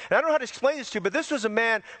Savior. And I don't know how to explain this to you, but this was a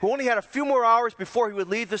man who only had a few more hours before he would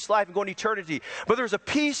leave this life and go into eternity. But there was a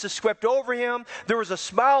peace that swept over him. There was a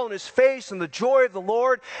smile on his face and the joy of the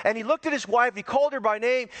Lord. And he looked at his wife. He called her by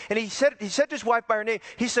name, and he said to his wife by her name,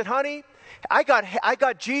 he said, honey, I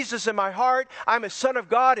got Jesus in my heart. I'm a son of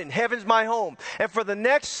God, and heaven's my home. And for the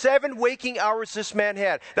next 7 waking hours this man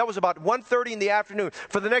had, that was about 1:30 in the afternoon.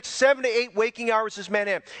 For the next 7 to 8 waking hours this man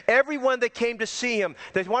had, everyone that came to see him,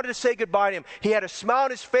 that wanted to say goodbye to him, he had a smile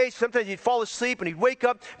on his face. Sometimes he'd fall asleep and he'd wake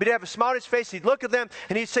up, but he'd have a smile on his face. He'd look at them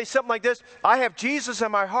and he'd say something like this, I have Jesus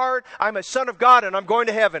in my heart. I'm a son of God, and I'm going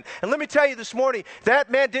to heaven. And let me tell you this morning, that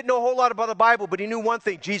man didn't know a whole lot about the Bible, but he knew one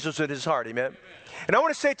thing, Jesus in his heart. Amen. And I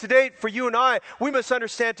want to say today, for you and I, we must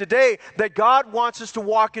understand today that God wants us to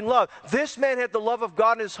walk in love. This man had the love of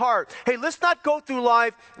God in his heart. Hey, let's not go through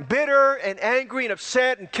life bitter and angry and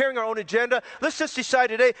upset and carrying our own agenda. Let's just decide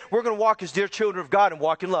today we're going to walk as dear children of God and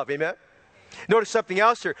walk in love. Amen? Notice something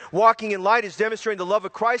else here. Walking in light is demonstrating the love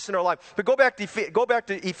of Christ in our life. But go back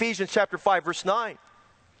to Ephesians chapter 5, verse 9.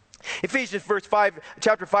 Ephesians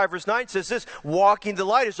chapter 5, verse 9 says this, walking in the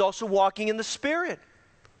light is also walking in the Spirit.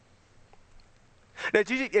 Now,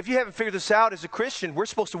 if you haven't figured this out as a Christian, we're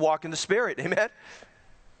supposed to walk in the Spirit. Amen?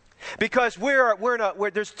 Because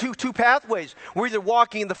there's two pathways. We're either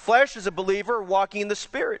walking in the flesh as a believer or walking in the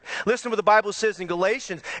Spirit. Listen to what the Bible says in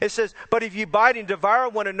Galatians. It says, but if you abide and devour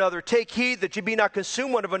one another, take heed that you be not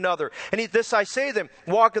consumed one of another. And this I say then,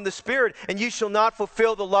 walk in the Spirit, and you shall not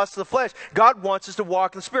fulfill the lust of the flesh. God wants us to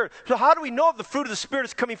walk in the Spirit. So how do we know if the fruit of the Spirit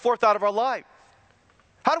is coming forth out of our life?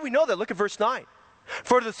 How do we know that? Look at verse 9.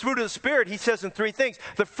 For the fruit of the Spirit, he says in three things.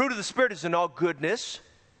 The fruit of the Spirit is in all goodness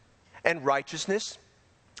and righteousness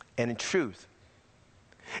and in truth.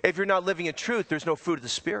 If you're not living in truth, there's no fruit of the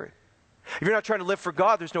Spirit. If you're not trying to live for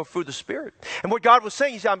God, there's no fruit of the Spirit. And what God was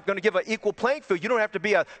saying is, I'm going to give an equal playing field. You don't have to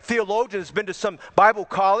be a theologian that's been to some Bible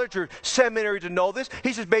college or seminary to know this.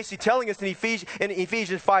 He's just basically telling us in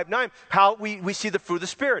Ephesians 5:9 how we see the fruit of the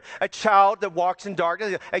Spirit. A child that walks in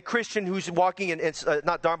darkness, a Christian who's walking in,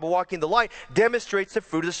 not dark, but walking in the light, demonstrates the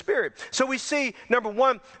fruit of the Spirit. So we see, number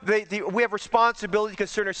one, we have responsibility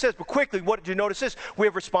concerning ourselves. But quickly, what did you notice this? We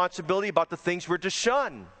have responsibility about the things we're to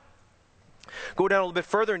shun. Go down a little bit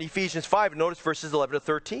further in Ephesians 5 and notice verses 11 to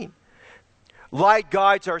 13. Light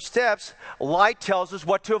guides our steps. Light tells us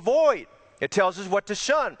what to avoid. It tells us what to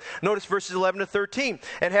shun. Notice verses 11 to 13.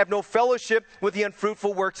 And have no fellowship with the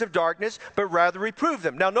unfruitful works of darkness, but rather reprove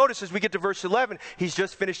them. Now notice as we get to verse 11, he's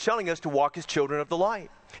just finished telling us to walk as children of the light.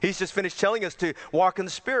 He's just finished telling us to walk in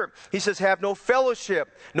the Spirit. He says, have no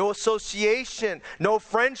fellowship, no association, no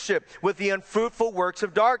friendship with the unfruitful works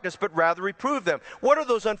of darkness, but rather reprove them. What are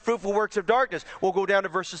those unfruitful works of darkness? We'll go down to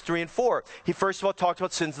verses 3 and 4. He first of all talks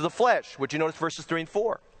about sins of the flesh. Would you notice verses 3 and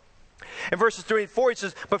 4? In verses 3 and 4, he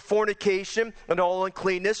says, but fornication and all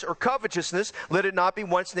uncleanness or covetousness, let it not be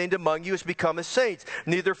once named among you as become as saints.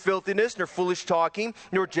 Neither filthiness, nor foolish talking,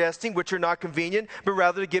 nor jesting, which are not convenient, but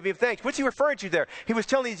rather the giving of thanks. What's he referring to there? He was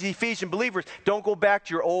telling these Ephesian believers, don't go back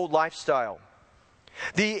to your old lifestyle.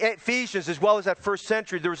 The Ephesians, as well as that first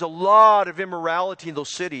century, there was a lot of immorality in those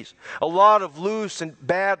cities. A lot of loose and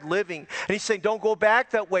bad living. And he's saying, don't go back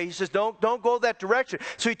that way. He says, don't go that direction.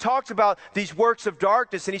 So he talks about these works of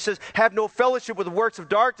darkness, and he says, have no fellowship with the works of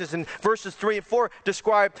darkness. And verses 3 and 4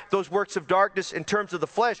 describe those works of darkness in terms of the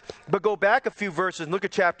flesh. But go back a few verses and look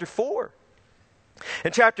at chapter 4.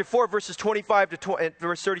 In chapter 4, verses 25 to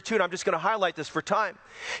verse 32, and I'm just going to highlight this for time.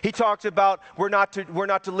 He talks about we're not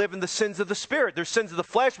to live in the sins of the Spirit. There's sins of the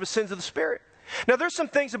flesh, but sins of the Spirit. Now, there's some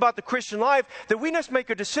things about the Christian life that we must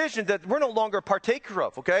make a decision that we're no longer a partaker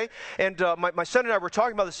of, okay? And my son and I were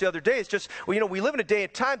talking about this the other day. It's just, we live in a day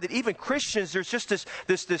and time that even Christians, there's just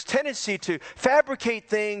this tendency to fabricate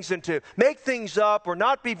things and to make things up or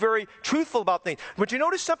not be very truthful about things. But you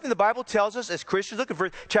notice something the Bible tells us as Christians? Look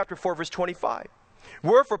at chapter 4, verse 25.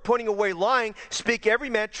 Wherefore, putting away lying, speak every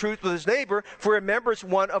man truth with his neighbor, for we're members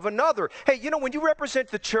one of another. Hey, when you represent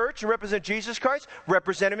the church, you represent Jesus Christ,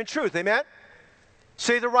 represent him in truth. Amen?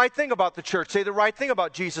 Say the right thing about the church. Say the right thing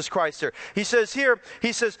about Jesus Christ there. He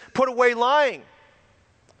says, put away lying.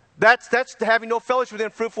 That's having no fellowship with the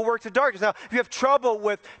unfruitful works of darkness. Now, if you have trouble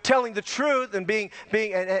with telling the truth and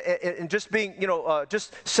just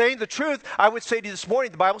saying the truth, I would say to you this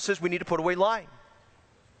morning, the Bible says we need to put away lying.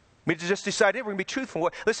 We just decided we're going to be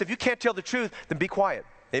truthful. Listen, if you can't tell the truth, then be quiet.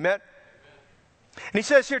 Amen? And he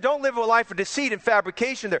says here, don't live a life of deceit and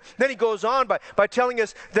fabrication there. Then he goes on by telling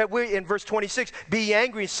us that we, in verse 26, be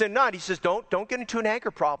angry and sin not. He says, don't get into an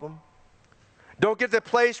anger problem. Don't get to that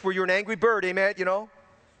place where you're an angry bird. Amen?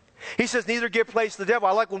 He says, neither give place to the devil.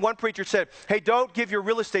 I like when one preacher said, hey, don't give your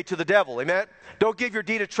real estate to the devil. Amen? Don't give your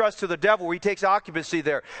deed of trust to the devil where he takes occupancy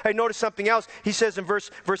there. Hey, notice something else. He says in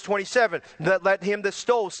verse 27, let him that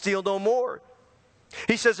stole steal no more.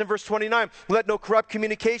 He says in verse 29, let no corrupt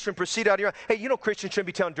communication proceed out of your mouth. Hey, Christians shouldn't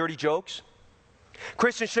be telling dirty jokes.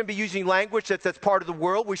 Christians shouldn't be using language that's part of the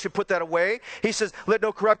world. We should put that away. He says, let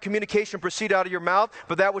no corrupt communication proceed out of your mouth,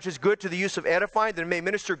 but that which is good to the use of edifying, that it may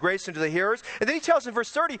minister grace unto the hearers. And then he tells in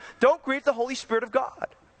verse 30, don't grieve the Holy Spirit of God.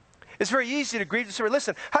 It's very easy to grieve the Spirit.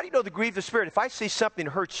 Listen, how do you know to grieve the Spirit? If I say something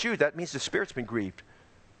that hurts you, that means the Spirit's been grieved.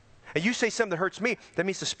 And you say something that hurts me, that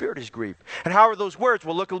means the Spirit is grieved. And how are those words?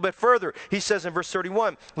 We'll look a little bit further. He says in verse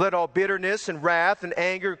 31, let all bitterness and wrath and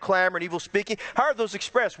anger and clamor and evil speaking, how are those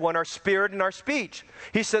expressed? One, our spirit and our speech.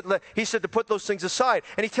 He said to put those things aside.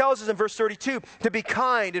 And he tells us in verse 32 to be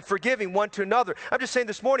kind and forgiving one to another. I'm just saying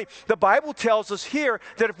this morning, the Bible tells us here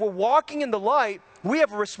that if we're walking in the light, we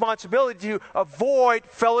have a responsibility to avoid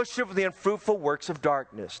fellowship with the unfruitful works of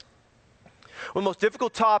darkness. One of the most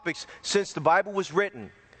difficult topics since the Bible was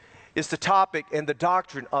written is the topic and the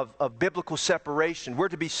doctrine of biblical separation. We're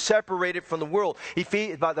to be separated from the world.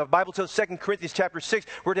 The Bible tells 2 Corinthians chapter 6,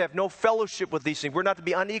 we're to have no fellowship with these things. We're not to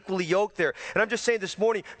be unequally yoked there. And I'm just saying this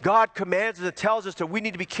morning, God commands us and tells us that we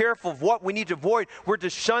need to be careful of what we need to avoid. We're to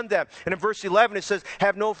shun them. And in verse 11 it says,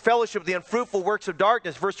 have no fellowship with the unfruitful works of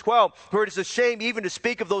darkness. Verse 12, for it is a shame even to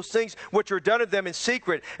speak of those things which are done of them in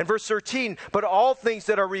secret. And verse 13, but all things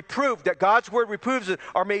that are reproved, that God's word reproves it,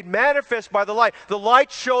 are made manifest by the light. The light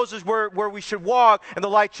shows us where we should walk, and the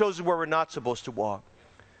light shows us where we're not supposed to walk.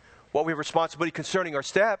 What we have responsibility concerning our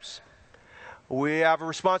steps. We have a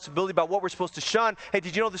responsibility about what we're supposed to shun. Hey,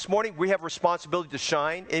 did you know this morning we have a responsibility to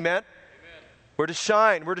shine? Amen? Amen. We're to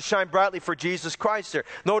shine. We're to shine brightly for Jesus Christ there.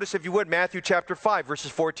 Notice, if you would, Matthew chapter 5,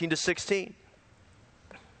 verses 14 to 16.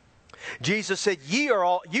 Jesus said, you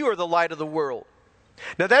are the light of the world.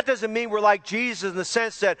 Now, that doesn't mean we're like Jesus in the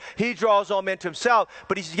sense that he draws all men to himself,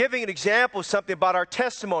 but he's giving an example of something about our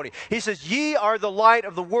testimony. He says, ye are the light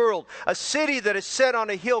of the world. A city that is set on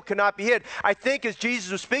a hill cannot be hid. I think as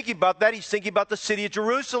Jesus was speaking about that, he's thinking about the city of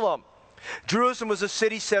Jerusalem. Jerusalem was a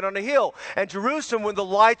city set on a hill. And Jerusalem, when the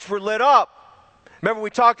lights were lit up, remember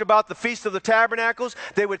we talked about the Feast of the Tabernacles?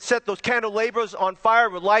 They would set those candelabras on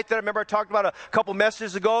fire with light there. Remember I talked about a couple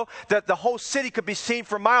messages ago that the whole city could be seen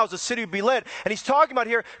for miles. The city would be lit. And he's talking about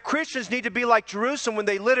here, Christians need to be like Jerusalem when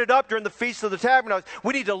they lit it up during the Feast of the Tabernacles.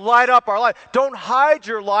 We need to light up our light. Don't hide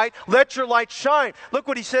your light. Let your light shine. Look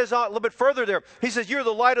what he says a little bit further there. He says, you're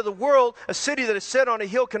the light of the world. A city that is set on a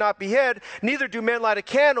hill cannot be hid. Neither do men light a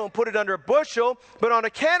candle and put it under a bushel, but on a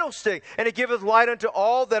candlestick. And it giveth light unto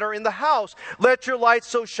all that are in the house. Let your light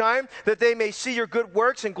so shine that they may see your good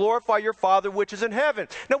works and glorify your Father which is in heaven.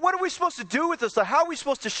 Now, what are we supposed to do with this? How are we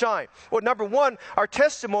supposed to shine? Well, number one, our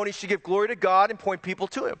testimony should give glory to God and point people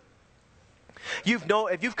to Him.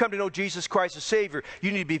 If you've come to know Jesus Christ as Savior,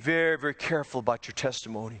 you need to be very, very careful about your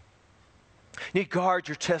testimony. You need to guard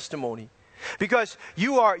your testimony. Because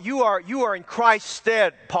you are in Christ's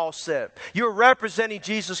stead, Paul said. You're representing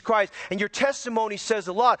Jesus Christ, and your testimony says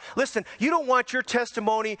a lot. Listen, you don't want your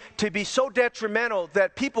testimony to be so detrimental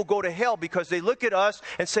that people go to hell because they look at us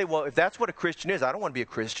and say, well, if that's what a Christian is, I don't want to be a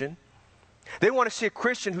Christian. They want to see a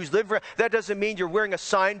Christian who's living. That doesn't mean you're wearing a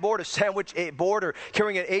signboard, a sandwich board, or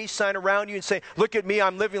carrying an A sign around you and saying, look at me,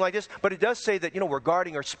 I'm living like this. But it does say that, we're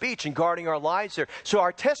guarding our speech and guarding our lives there. So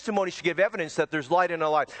our testimony should give evidence that there's light in our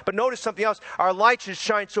life. But notice something else. Our light should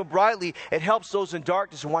shine so brightly, it helps those in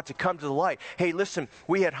darkness who want to come to the light. Hey, listen,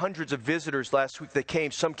 we had hundreds of visitors last week that came.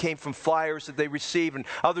 Some came from flyers that they received, and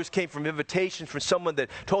others came from invitations from someone that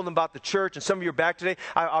told them about the church. And some of you are back today.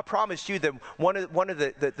 I promise you that one of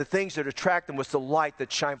the things that attract them was the light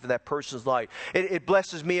that shined from that person's light. It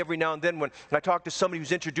blesses me every now and then when I talk to somebody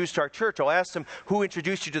who's introduced to our church. I'll ask them, who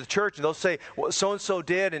introduced you to the church? And they'll say, well, so-and-so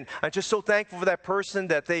did. And I'm just so thankful for that person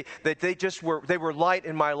that they were light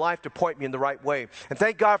in my life to point me in the right way. And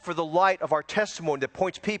thank God for the light of our testimony that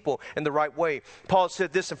points people in the right way. Paul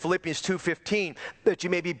said this in Philippians 2:15, that you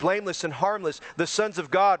may be blameless and harmless, the sons of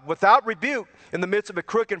God, without rebuke, in the midst of a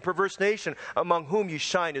crooked and perverse nation, among whom you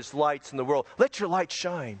shine as lights in the world. Let your light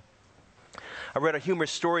shine. I read a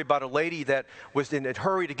humorous story about a lady that was in a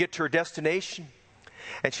hurry to get to her destination.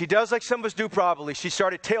 And she does like some of us do probably. She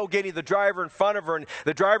started tailgating the driver in front of her. And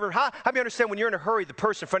the driver, how do you understand when you're in a hurry, the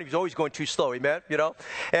person in front of you is always going too slow, amen?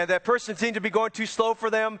 And that person seemed to be going too slow for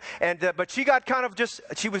them. And but she got kind of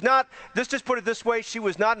she was not, let's just put it this way, she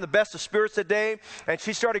was not in the best of spirits that day. And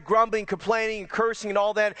she started grumbling, complaining, and cursing and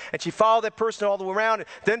all that. And she followed that person all the way around. And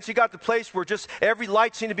then she got to the place where just every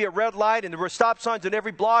light seemed to be a red light. And there were stop signs in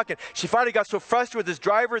every block. And she finally got so frustrated with this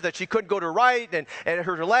driver that she couldn't go to her right and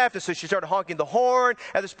her to left. And so she started honking the horn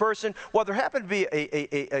at this person. Well, there happened to be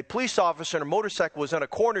a police officer on a motorcycle was on a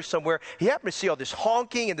corner somewhere. He happened to see all this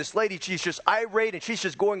honking, and this lady, she's just irate, and she's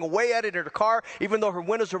just going away at it in her car, even though her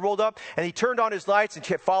windows are rolled up. And he turned on his lights and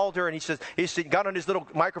followed her, and he got on his little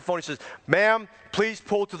microphone. He says, ma'am, please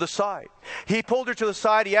pull to the side. He pulled her to the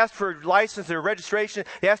side. He asked for her license and her registration.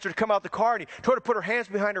 He asked her to come out the car, and he told her to put her hands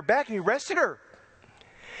behind her back, and he arrested her.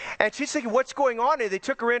 And she's thinking, what's going on? And they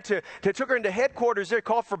took her into headquarters. They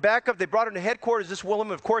called for backup. They brought her into headquarters. This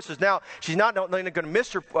woman, of course, she's not only going to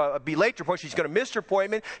miss her, be late to her appointment. She's going to miss her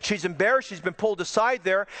appointment. She's embarrassed. She's been pulled aside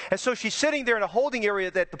there. And so she's sitting there in a holding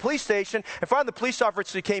area at the police station. And finally, the police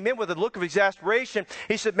officer came in with a look of exasperation.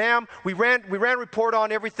 He said, ma'am, we ran a report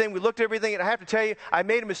on everything. We looked at everything. And I have to tell you, I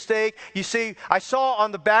made a mistake. You see, I saw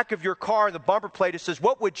on the back of your car, the bumper plate, it says,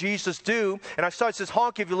 what would Jesus do? And I saw it says,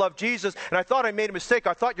 honk if you love Jesus. And I thought I made a mistake.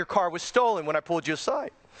 I thought your car was stolen when I pulled you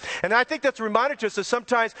aside. And I think that's a reminder to us that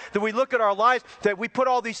sometimes that we look at our lives, that we put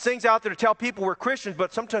all these things out there to tell people we're Christians,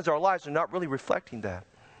 but sometimes our lives are not really reflecting that.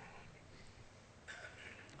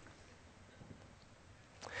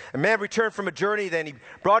 A man returned from a journey, then he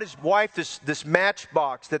brought his wife this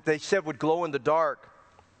matchbox that they said would glow in the dark.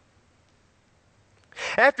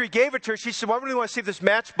 After he gave it to her, she said, well, I really want to see if this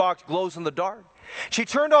matchbox glows in the dark. She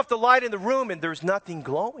turned off the light in the room and there's nothing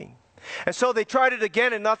glowing. And so they tried it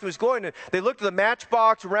again and nothing was glowing. And they looked at the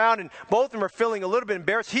matchbox around and both of them are feeling a little bit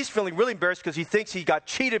embarrassed. He's feeling really embarrassed because he thinks he got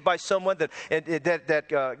cheated by someone that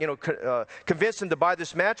convinced him to buy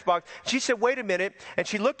this matchbox. She said, wait a minute. And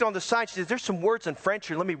she looked on the side. She said, there's some words in French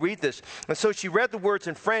here. Let me read this. And so she read the words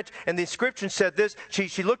in French and the inscription said this.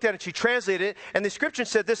 She looked at it, she translated it. And the inscription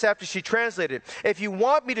said this after she translated it. If you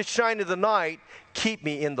want me to shine in the night, keep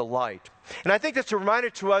me in the light. And I think that's a reminder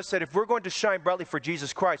to us that if we're going to shine brightly for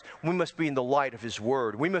Jesus Christ, we must be in the light of His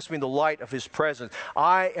Word. We must be in the light of His presence.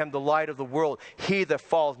 I am the light of the world. He that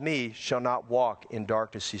followeth me shall not walk in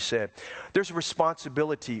darkness, He said. There's a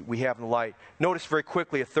responsibility we have in the light. Notice very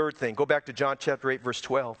quickly a third thing. Go back to John chapter 8, verse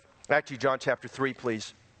 12. Actually, John chapter 3,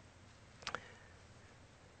 please.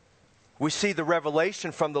 We see the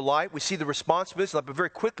revelation from the light. We see the responsibility. But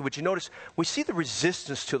very quickly, would you notice, we see the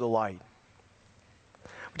resistance to the light.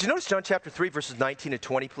 Would you notice John chapter 3, verses 19 and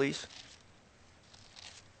 20, please?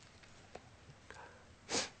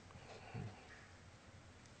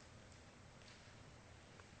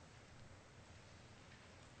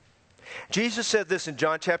 Jesus said this in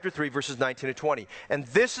John chapter 3, verses 19 and 20. And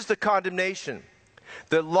this is the condemnation.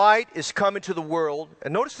 The light is come into the world.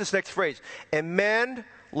 And notice this next phrase. And men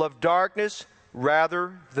love darkness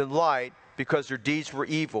rather than light, because their deeds were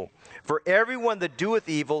evil. For everyone that doeth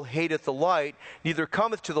evil hateth the light, neither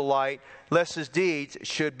cometh to the light, lest his deeds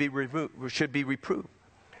should be reproved.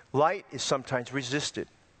 Light is sometimes resisted.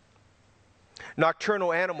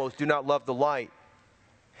 Nocturnal animals do not love the light.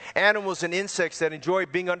 Animals and insects that enjoy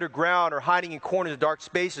being underground or hiding in corners of dark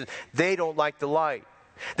spaces, they don't like the light.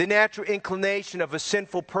 The natural inclination of a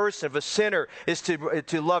sinful person, of a sinner, is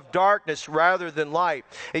to love darkness rather than light.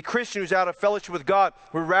 A Christian who's out of fellowship with God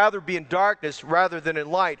would rather be in darkness rather than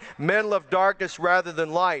in light. Men love darkness rather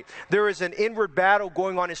than light. There is an inward battle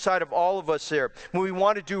going on inside of all of us here. When we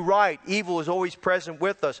want to do right, evil is always present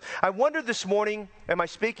with us. I wonder this morning, am I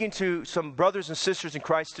speaking to some brothers and sisters in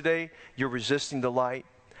Christ today? You're resisting the light.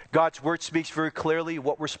 God's Word speaks very clearly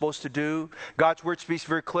what we're supposed to do. God's Word speaks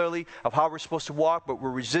very clearly of how we're supposed to walk, but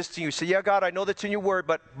we're resisting. You say, yeah, God, I know that's in your Word,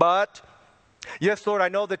 but. Yes, Lord, I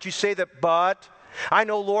know that you say that, but. I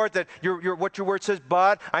know, Lord, that what your Word says,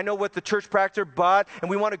 but. I know what the church practices, but. And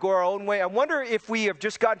we want to go our own way. I wonder if we have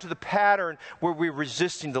just gotten to the pattern where we're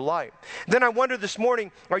resisting the light. Then I wonder this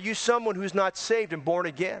morning, are you someone who's not saved and born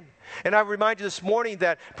again? And I remind you this morning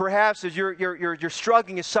that perhaps as you're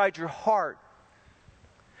struggling inside your heart,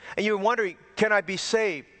 and you're wondering, can I be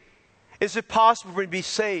saved? Is it possible for me to be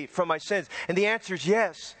saved from my sins? And the answer is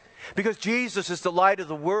yes, because Jesus is the light of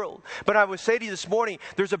the world. But I would say to you this morning,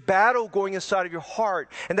 there's a battle going inside of your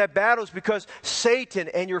heart. And that battle is because Satan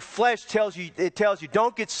and your flesh tells you,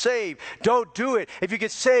 don't get saved. Don't do it. If you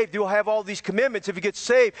get saved, you'll have all these commitments. If you get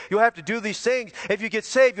saved, you'll have to do these things. If you get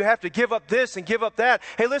saved, you have to give up this and give up that.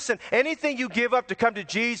 Hey, listen, anything you give up to come to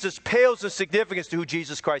Jesus pales in significance to who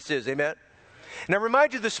Jesus Christ is. Amen? And I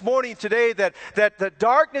remind you this morning today that the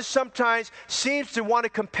darkness sometimes seems to want to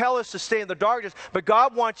compel us to stay in the darkness, but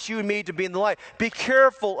God wants you and me to be in the light. Be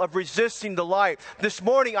careful of resisting the light. This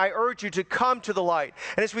morning, I urge you to come to the light.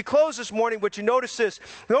 And as we close this morning, would you notice this?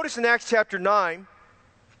 Notice in Acts chapter 9,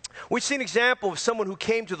 we see an example of someone who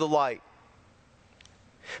came to the light.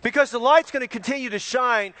 Because the light's going to continue to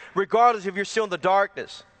shine regardless if you're still in the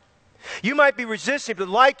darkness. You might be resisting, but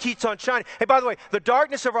the light keeps on shining. Hey, by the way, the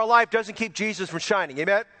darkness of our life doesn't keep Jesus from shining.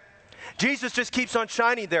 Amen? Jesus just keeps on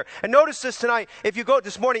shining there. And notice this tonight. If you go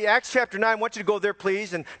this morning, Acts chapter 9, I want you to go there,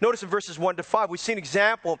 please. And notice in verses 1 to 5, we see an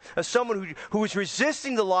example of someone who was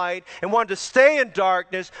resisting the light and wanted to stay in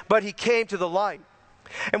darkness, but he came to the light.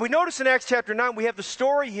 And we notice in Acts chapter 9, we have the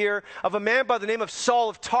story here of a man by the name of Saul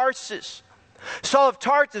of Tarsus. Saul of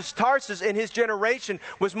Tarsus in his generation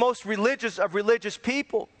was most religious of religious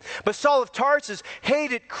people. But Saul of Tarsus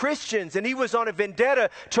hated Christians, and he was on a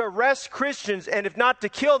vendetta to arrest Christians, and if not to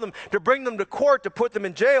kill them, to bring them to court, to put them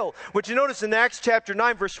in jail. Which you notice in Acts chapter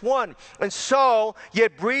 9 verse 1. And Saul,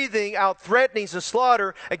 yet breathing out threatenings and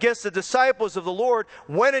slaughter against the disciples of the Lord,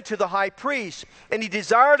 went into the high priest. And he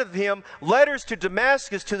desired of him letters to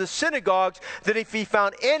Damascus to the synagogues, that if he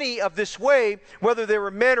found any of this way, whether they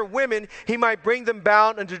were men or women, he might bring them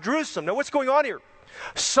bound unto Jerusalem. Now what's going on here?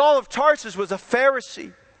 Saul of Tarsus was a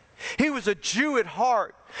Pharisee. He was a Jew at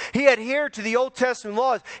heart. He adhered to the Old Testament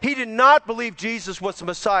laws. He did not believe Jesus was the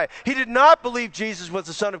Messiah. He did not believe Jesus was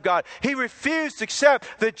the Son of God. He refused to accept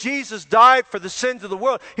that Jesus died for the sins of the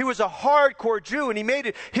world. He was a hardcore Jew, and he made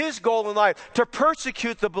it his goal in life to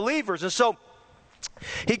persecute the believers. And so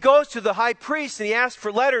he goes to the high priest and he asks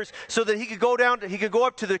for letters so that he could go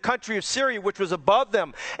up to the country of Syria, which was above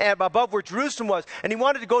them and above where Jerusalem was. And he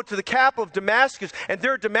wanted to go to the capital of Damascus. And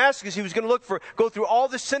there at Damascus, he was going to go through all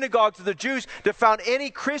the synagogues of the Jews to find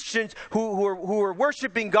any Christians who were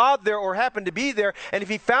worshiping God there or happened to be there. And if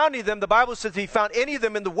he found any of them, the Bible says if he found any of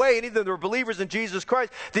them in the way, any of them that were believers in Jesus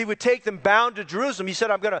Christ, that he would take them bound to Jerusalem. He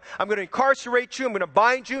said, I'm going to incarcerate you, I'm going to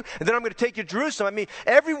bind you, and then I'm going to take you to Jerusalem. I mean,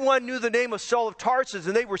 everyone knew the name of Saul of Tarsus,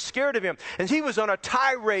 and they were scared of him. And he was on a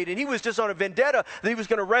tirade, and he was just on a vendetta that he was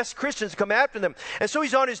going to arrest Christians and come after them. And so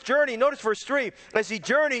he's on his journey. Notice verse 3. As he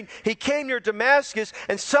journeyed, he came near Damascus,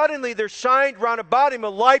 and suddenly there shined round about him a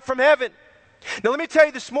light from heaven. Now let me tell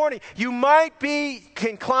you this morning, you might be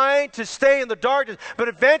inclined to stay in the darkness, but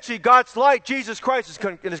eventually God's light, Jesus Christ, is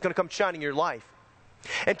going to come shining in your life.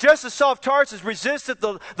 And just as Saul of Tarsus resisted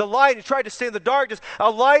the light and tried to stay in the darkness, a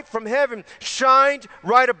light from heaven shined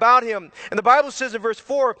right about him. And the Bible says in verse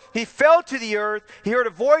 4, he fell to the earth. He heard a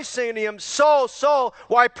voice saying to him, Saul, Saul,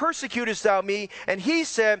 why persecutest thou me? And he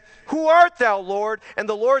said, Who art thou, Lord? And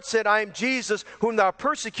the Lord said, I am Jesus, whom thou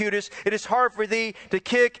persecutest. It is hard for thee to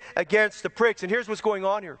kick against the pricks. And here's what's going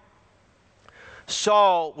on here.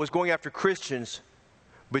 Saul was going after Christians,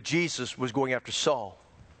 but Jesus was going after Saul.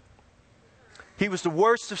 He was the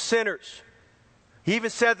worst of sinners. He even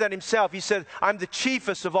said that himself. He said, I'm the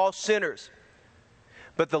chiefest of all sinners.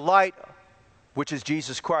 But the light, which is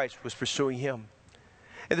Jesus Christ, was pursuing him.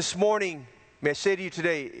 And this morning, may I say to you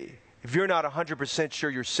today, if you're not 100% sure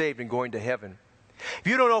you're saved and going to heaven, if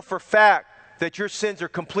you don't know for a fact that your sins are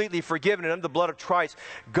completely forgiven and under the blood of Christ,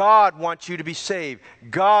 God wants you to be saved.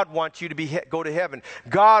 God wants you to go to heaven.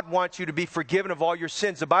 God wants you to be forgiven of all your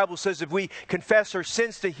sins. The Bible says if we confess our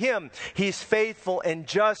sins to Him, He is faithful and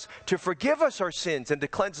just to forgive us our sins and to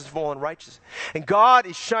cleanse us from all unrighteousness. And God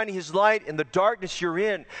is shining His light in the darkness you're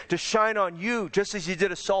in to shine on you, just as He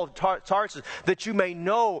did a Saul of Tarsus, that you may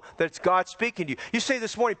know that it's God speaking to you. You say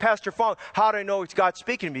this morning, Pastor Fong, how do I know it's God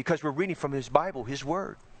speaking to me? Because we're reading from His Bible, His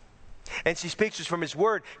Word. And He speaks to us from His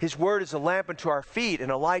Word. His Word is a lamp unto our feet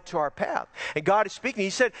and a light to our path. And God is speaking. He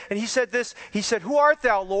said this, Who art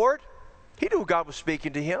thou, Lord? He knew God was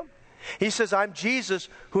speaking to him. He says, I'm Jesus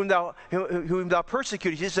whom thou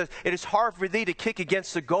persecutest. He says, it is hard for thee to kick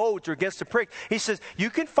against the goads or against the prick. He says, you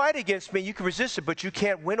can fight against me, you can resist it, but you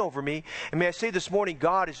can't win over me. And may I say this morning,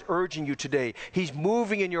 God is urging you today. He's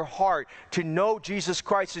moving in your heart to know Jesus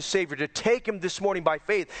Christ as Savior, to take Him this morning by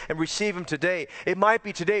faith and receive Him today. It might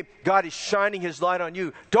be today God is shining His light on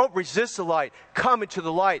you. Don't resist the light. Come into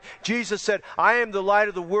the light. Jesus said, I am the light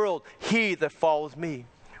of the world. He that followeth me.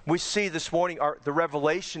 We see this morning the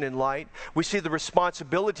revelation in light. We see the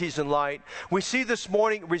responsibilities in light. We see this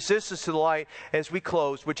morning resistance to the light. As we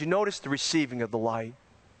close, would you notice the receiving of the light?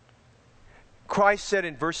 Christ said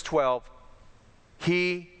in verse 12,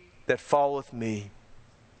 He that followeth me.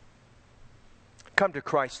 Come to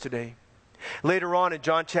Christ today. Later on in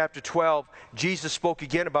John chapter 12, Jesus spoke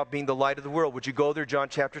again about being the light of the world. Would you go there, John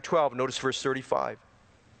chapter 12? Notice verse 35.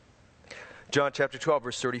 John chapter 12,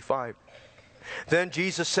 verse 35. Then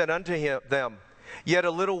Jesus said unto them, Yet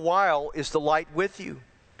a little while is the light with you.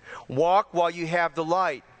 Walk while you have the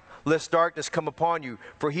light, lest darkness come upon you.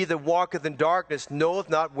 For he that walketh in darkness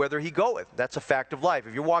knoweth not whither he goeth. That's a fact of life.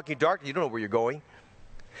 If you're walking in darkness, you don't know where you're going.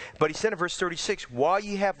 But he said in verse 36, While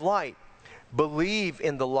ye have light, believe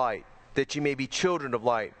in the light, that ye may be children of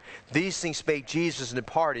light. These things spake Jesus and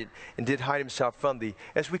departed, and did hide himself from thee.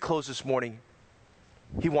 As we close this morning,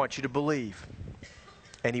 He wants you to believe.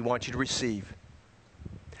 And He wants you to receive.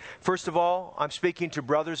 First of all, I'm speaking to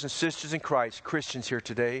brothers and sisters in Christ, Christians here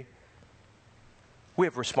today. We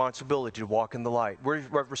have responsibility to walk in the light. We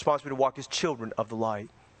have responsibility to walk as children of the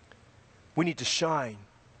light. We need to shine.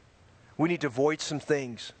 We need to avoid some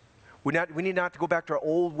things. We need not to go back to our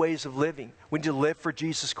old ways of living. We need to live for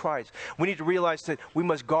Jesus Christ. We need to realize that we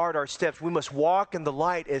must guard our steps. We must walk in the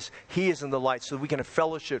light as He is in the light so that we can have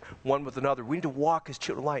fellowship one with another. We need to walk as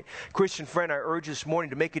children of light. Christian friend, I urge you this morning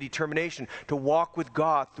to make a determination to walk with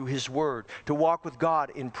God through His Word, to walk with God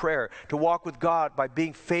in prayer, to walk with God by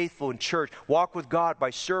being faithful in church, walk with God by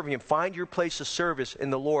serving Him. Find your place of service in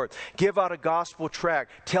the Lord. Give out a gospel tract.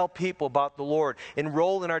 Tell people about the Lord.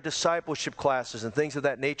 Enroll in our discipleship classes and things of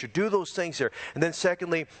that nature. Do those things there. And then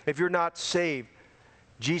secondly, if you're not saved,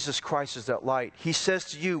 Jesus Christ is that light. He says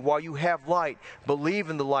to you, while you have light, believe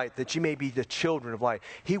in the light that you may be the children of light.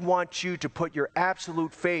 He wants you to put your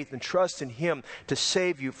absolute faith and trust in Him to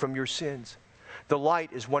save you from your sins. The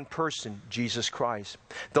light is one person, Jesus Christ.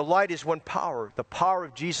 The light is one power, the power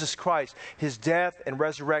of Jesus Christ. His death and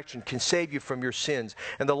resurrection can save you from your sins.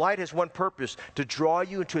 And the light has one purpose, to draw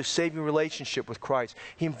you into a saving relationship with Christ.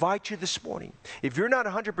 He invites you this morning. If you're not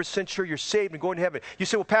 100% sure you're saved and going to heaven, you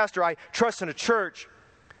say, well, Pastor, I trust in a church.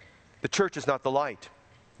 The church is not the light.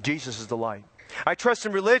 Jesus is the light. I trust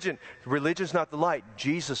in religion. Religion is not the light.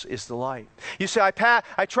 Jesus is the light. You say,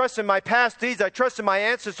 I trust in my past deeds. I trust in my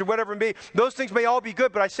ancestors, whatever it may be. Those things may all be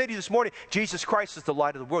good, but I say to you this morning, Jesus Christ is the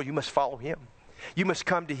light of the world. You must follow Him. You must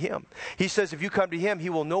come to Him. He says if you come to Him, He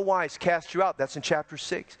will no wise cast you out. That's in chapter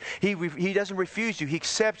 6. He doesn't refuse you. He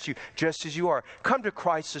accepts you just as you are. Come to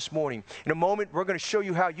Christ this morning. In a moment, we're going to show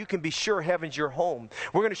you how you can be sure heaven's your home.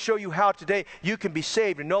 We're going to show you how today you can be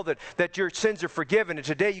saved and know that your sins are forgiven. And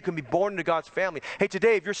today you can be born into God's family. Hey,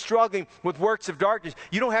 today if you're struggling with works of darkness,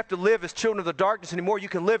 you don't have to live as children of the darkness anymore. You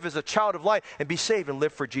can live as a child of light and be saved and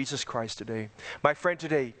live for Jesus Christ today. My friend,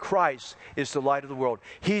 today, Christ is the light of the world.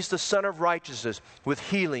 He's the Son of righteousness, with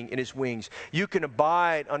healing in His wings. You can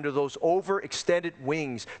abide under those overextended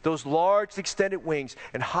wings, those large extended wings,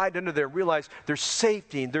 and hide under there and realize there's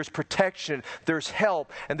safety and there's protection, there's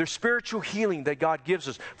help, and there's spiritual healing that God gives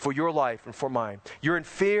us for your life and for mine. You're in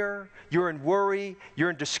fear, you're in worry,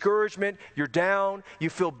 you're in discouragement, you're down, you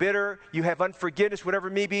feel bitter, you have unforgiveness, whatever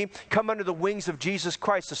it may be. Come under the wings of Jesus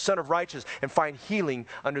Christ, the Son of righteousness, and find healing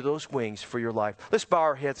under those wings for your life. Let's bow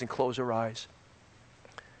our heads and close our eyes.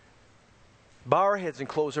 Bow our heads and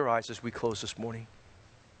close our eyes as we close this morning.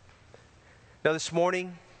 Now this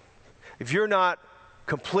morning, if you're not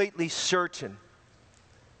completely certain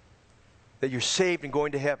that you're saved and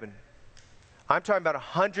going to heaven, I'm talking about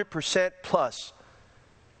 100% plus,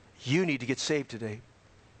 you need to get saved today.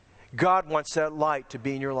 God wants that light to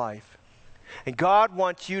be in your life. And God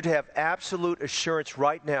wants you to have absolute assurance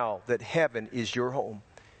right now that heaven is your home.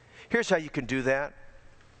 Here's how you can do that.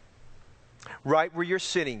 Right where you're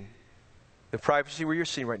sitting, the privacy where you're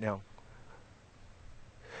sitting right now,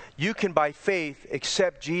 you can by faith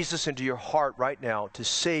accept Jesus into your heart right now to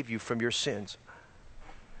save you from your sins.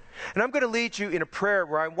 And I'm going to lead you in a prayer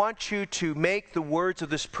where I want you to make the words of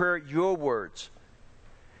this prayer your words.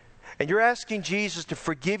 And you're asking Jesus to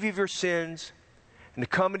forgive you of your sins and to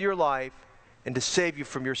come into your life and to save you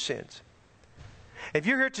from your sins. If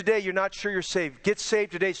you're here today, you're not sure you're saved, get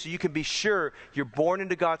saved today so you can be sure you're born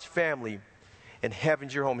into God's family and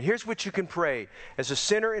heaven's your home. And here's what you can pray. As a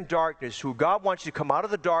sinner in darkness, who God wants you to come out of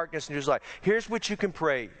the darkness and His light, here's what you can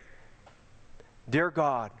pray. Dear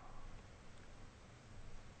God,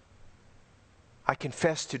 I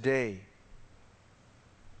confess today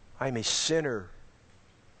I'm a sinner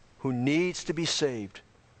who needs to be saved.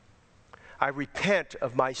 I repent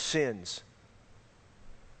of my sins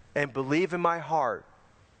and believe in my heart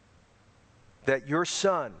that your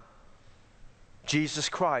Son, Jesus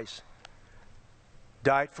Christ,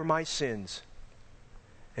 died for my sins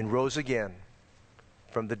and rose again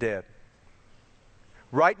from the dead.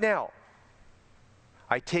 Right now,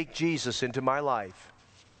 I take Jesus into my life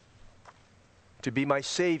to be my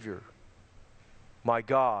Savior, my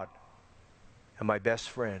God, and my best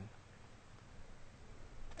friend.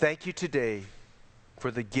 Thank you today for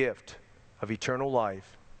the gift of eternal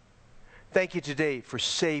life. Thank you today for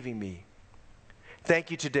saving me. Thank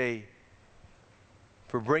you today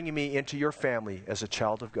for bringing me into your family as a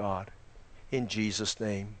child of God. In Jesus'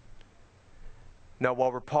 name. Now,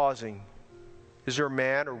 while we're pausing, is there a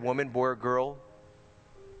man or woman, boy or girl,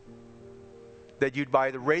 that you'd,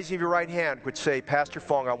 by the raising of your right hand, would say, Pastor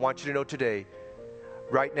Fong, I want you to know today,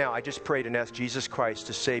 right now, I just prayed and asked Jesus Christ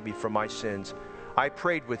to save me from my sins. I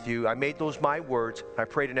prayed with you. I made those my words. I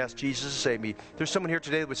prayed and asked Jesus to save me. There's someone here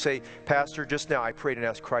today that would say, Pastor, just now I prayed and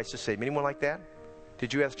asked Christ to save me. Anyone like that?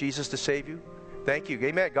 Did you ask Jesus to save you? Thank you.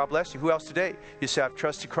 Amen. God bless you. Who else today? You say, I've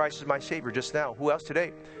trusted Christ as my Savior just now. Who else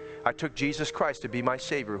today? I took Jesus Christ to be my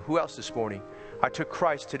Savior. Who else this morning? I took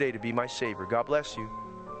Christ today to be my Savior. God bless you.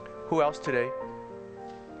 Who else today?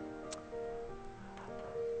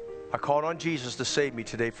 I called on Jesus to save me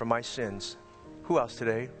today from my sins. Who else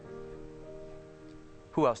today?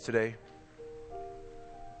 Who else today?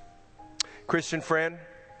 Christian friend,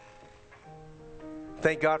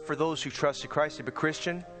 thank God for those who trusted Christ. But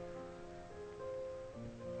Christian,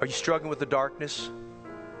 are you struggling with the darkness?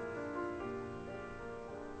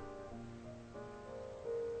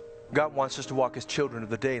 God wants us to walk as children of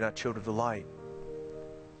the day, not children of the light.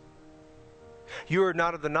 You are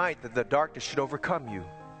not of the night that the darkness should overcome you.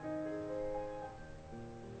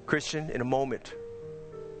 Christian, in a moment,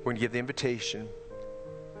 We're going to give the invitation.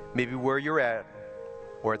 Maybe where you're at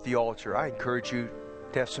or at the altar, I encourage you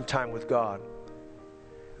to have some time with God.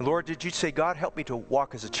 And Lord, did you say, God, help me to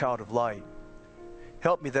walk as a child of light?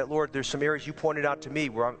 Help me that, Lord, there's some areas you pointed out to me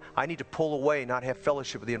where I need to pull away, not have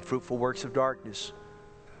fellowship with the unfruitful works of darkness.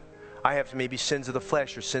 I have maybe sins of the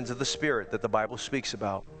flesh or sins of the spirit that the Bible speaks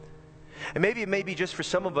about. And maybe it may be just for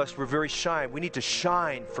some of us, we're very shy. We need to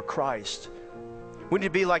shine for Christ. We need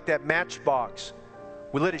to be like that matchbox.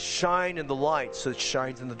 We let it shine in the light so it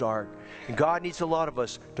shines in the dark. And God needs a lot of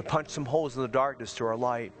us to punch some holes in the darkness to our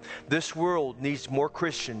light. This world needs more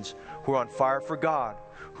Christians who are on fire for God,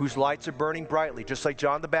 whose lights are burning brightly, just like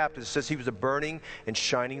John the Baptist says he was a burning and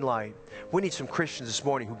shining light. We need some Christians this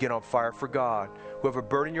morning who get on fire for God, who have a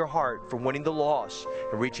burden in your heart for winning the lost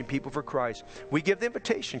and reaching people for Christ. We give the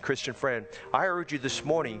invitation, Christian friend. I urge you this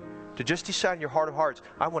morning to just decide in your heart of hearts,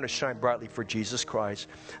 I want to shine brightly for Jesus Christ.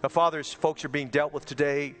 Now, Father, as folks are being dealt with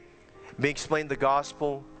today, being explained the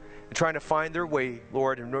gospel, and trying to find their way,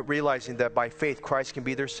 Lord, and realizing that by faith Christ can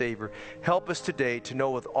be their Savior. Help us today to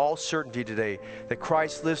know with all certainty today that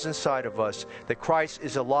Christ lives inside of us, that Christ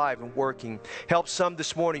is alive and working. Help some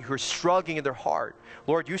this morning who are struggling in their heart.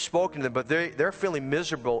 Lord, you've spoken to them, but they're feeling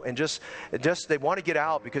miserable and just they want to get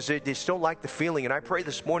out because they just don't like the feeling. And I pray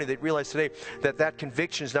this morning they realize today that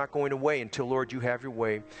conviction is not going away until, Lord, you have your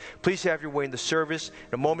way. Please have your way in the service.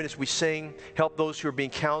 In a moment as we sing, help those who are being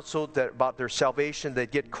counseled about their salvation,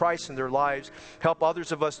 that get Christ in their lives. Help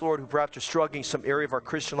others of us, Lord, who perhaps are struggling in some area of our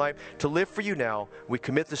Christian life to live for you now. We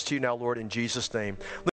commit this to you now, Lord, in Jesus' name.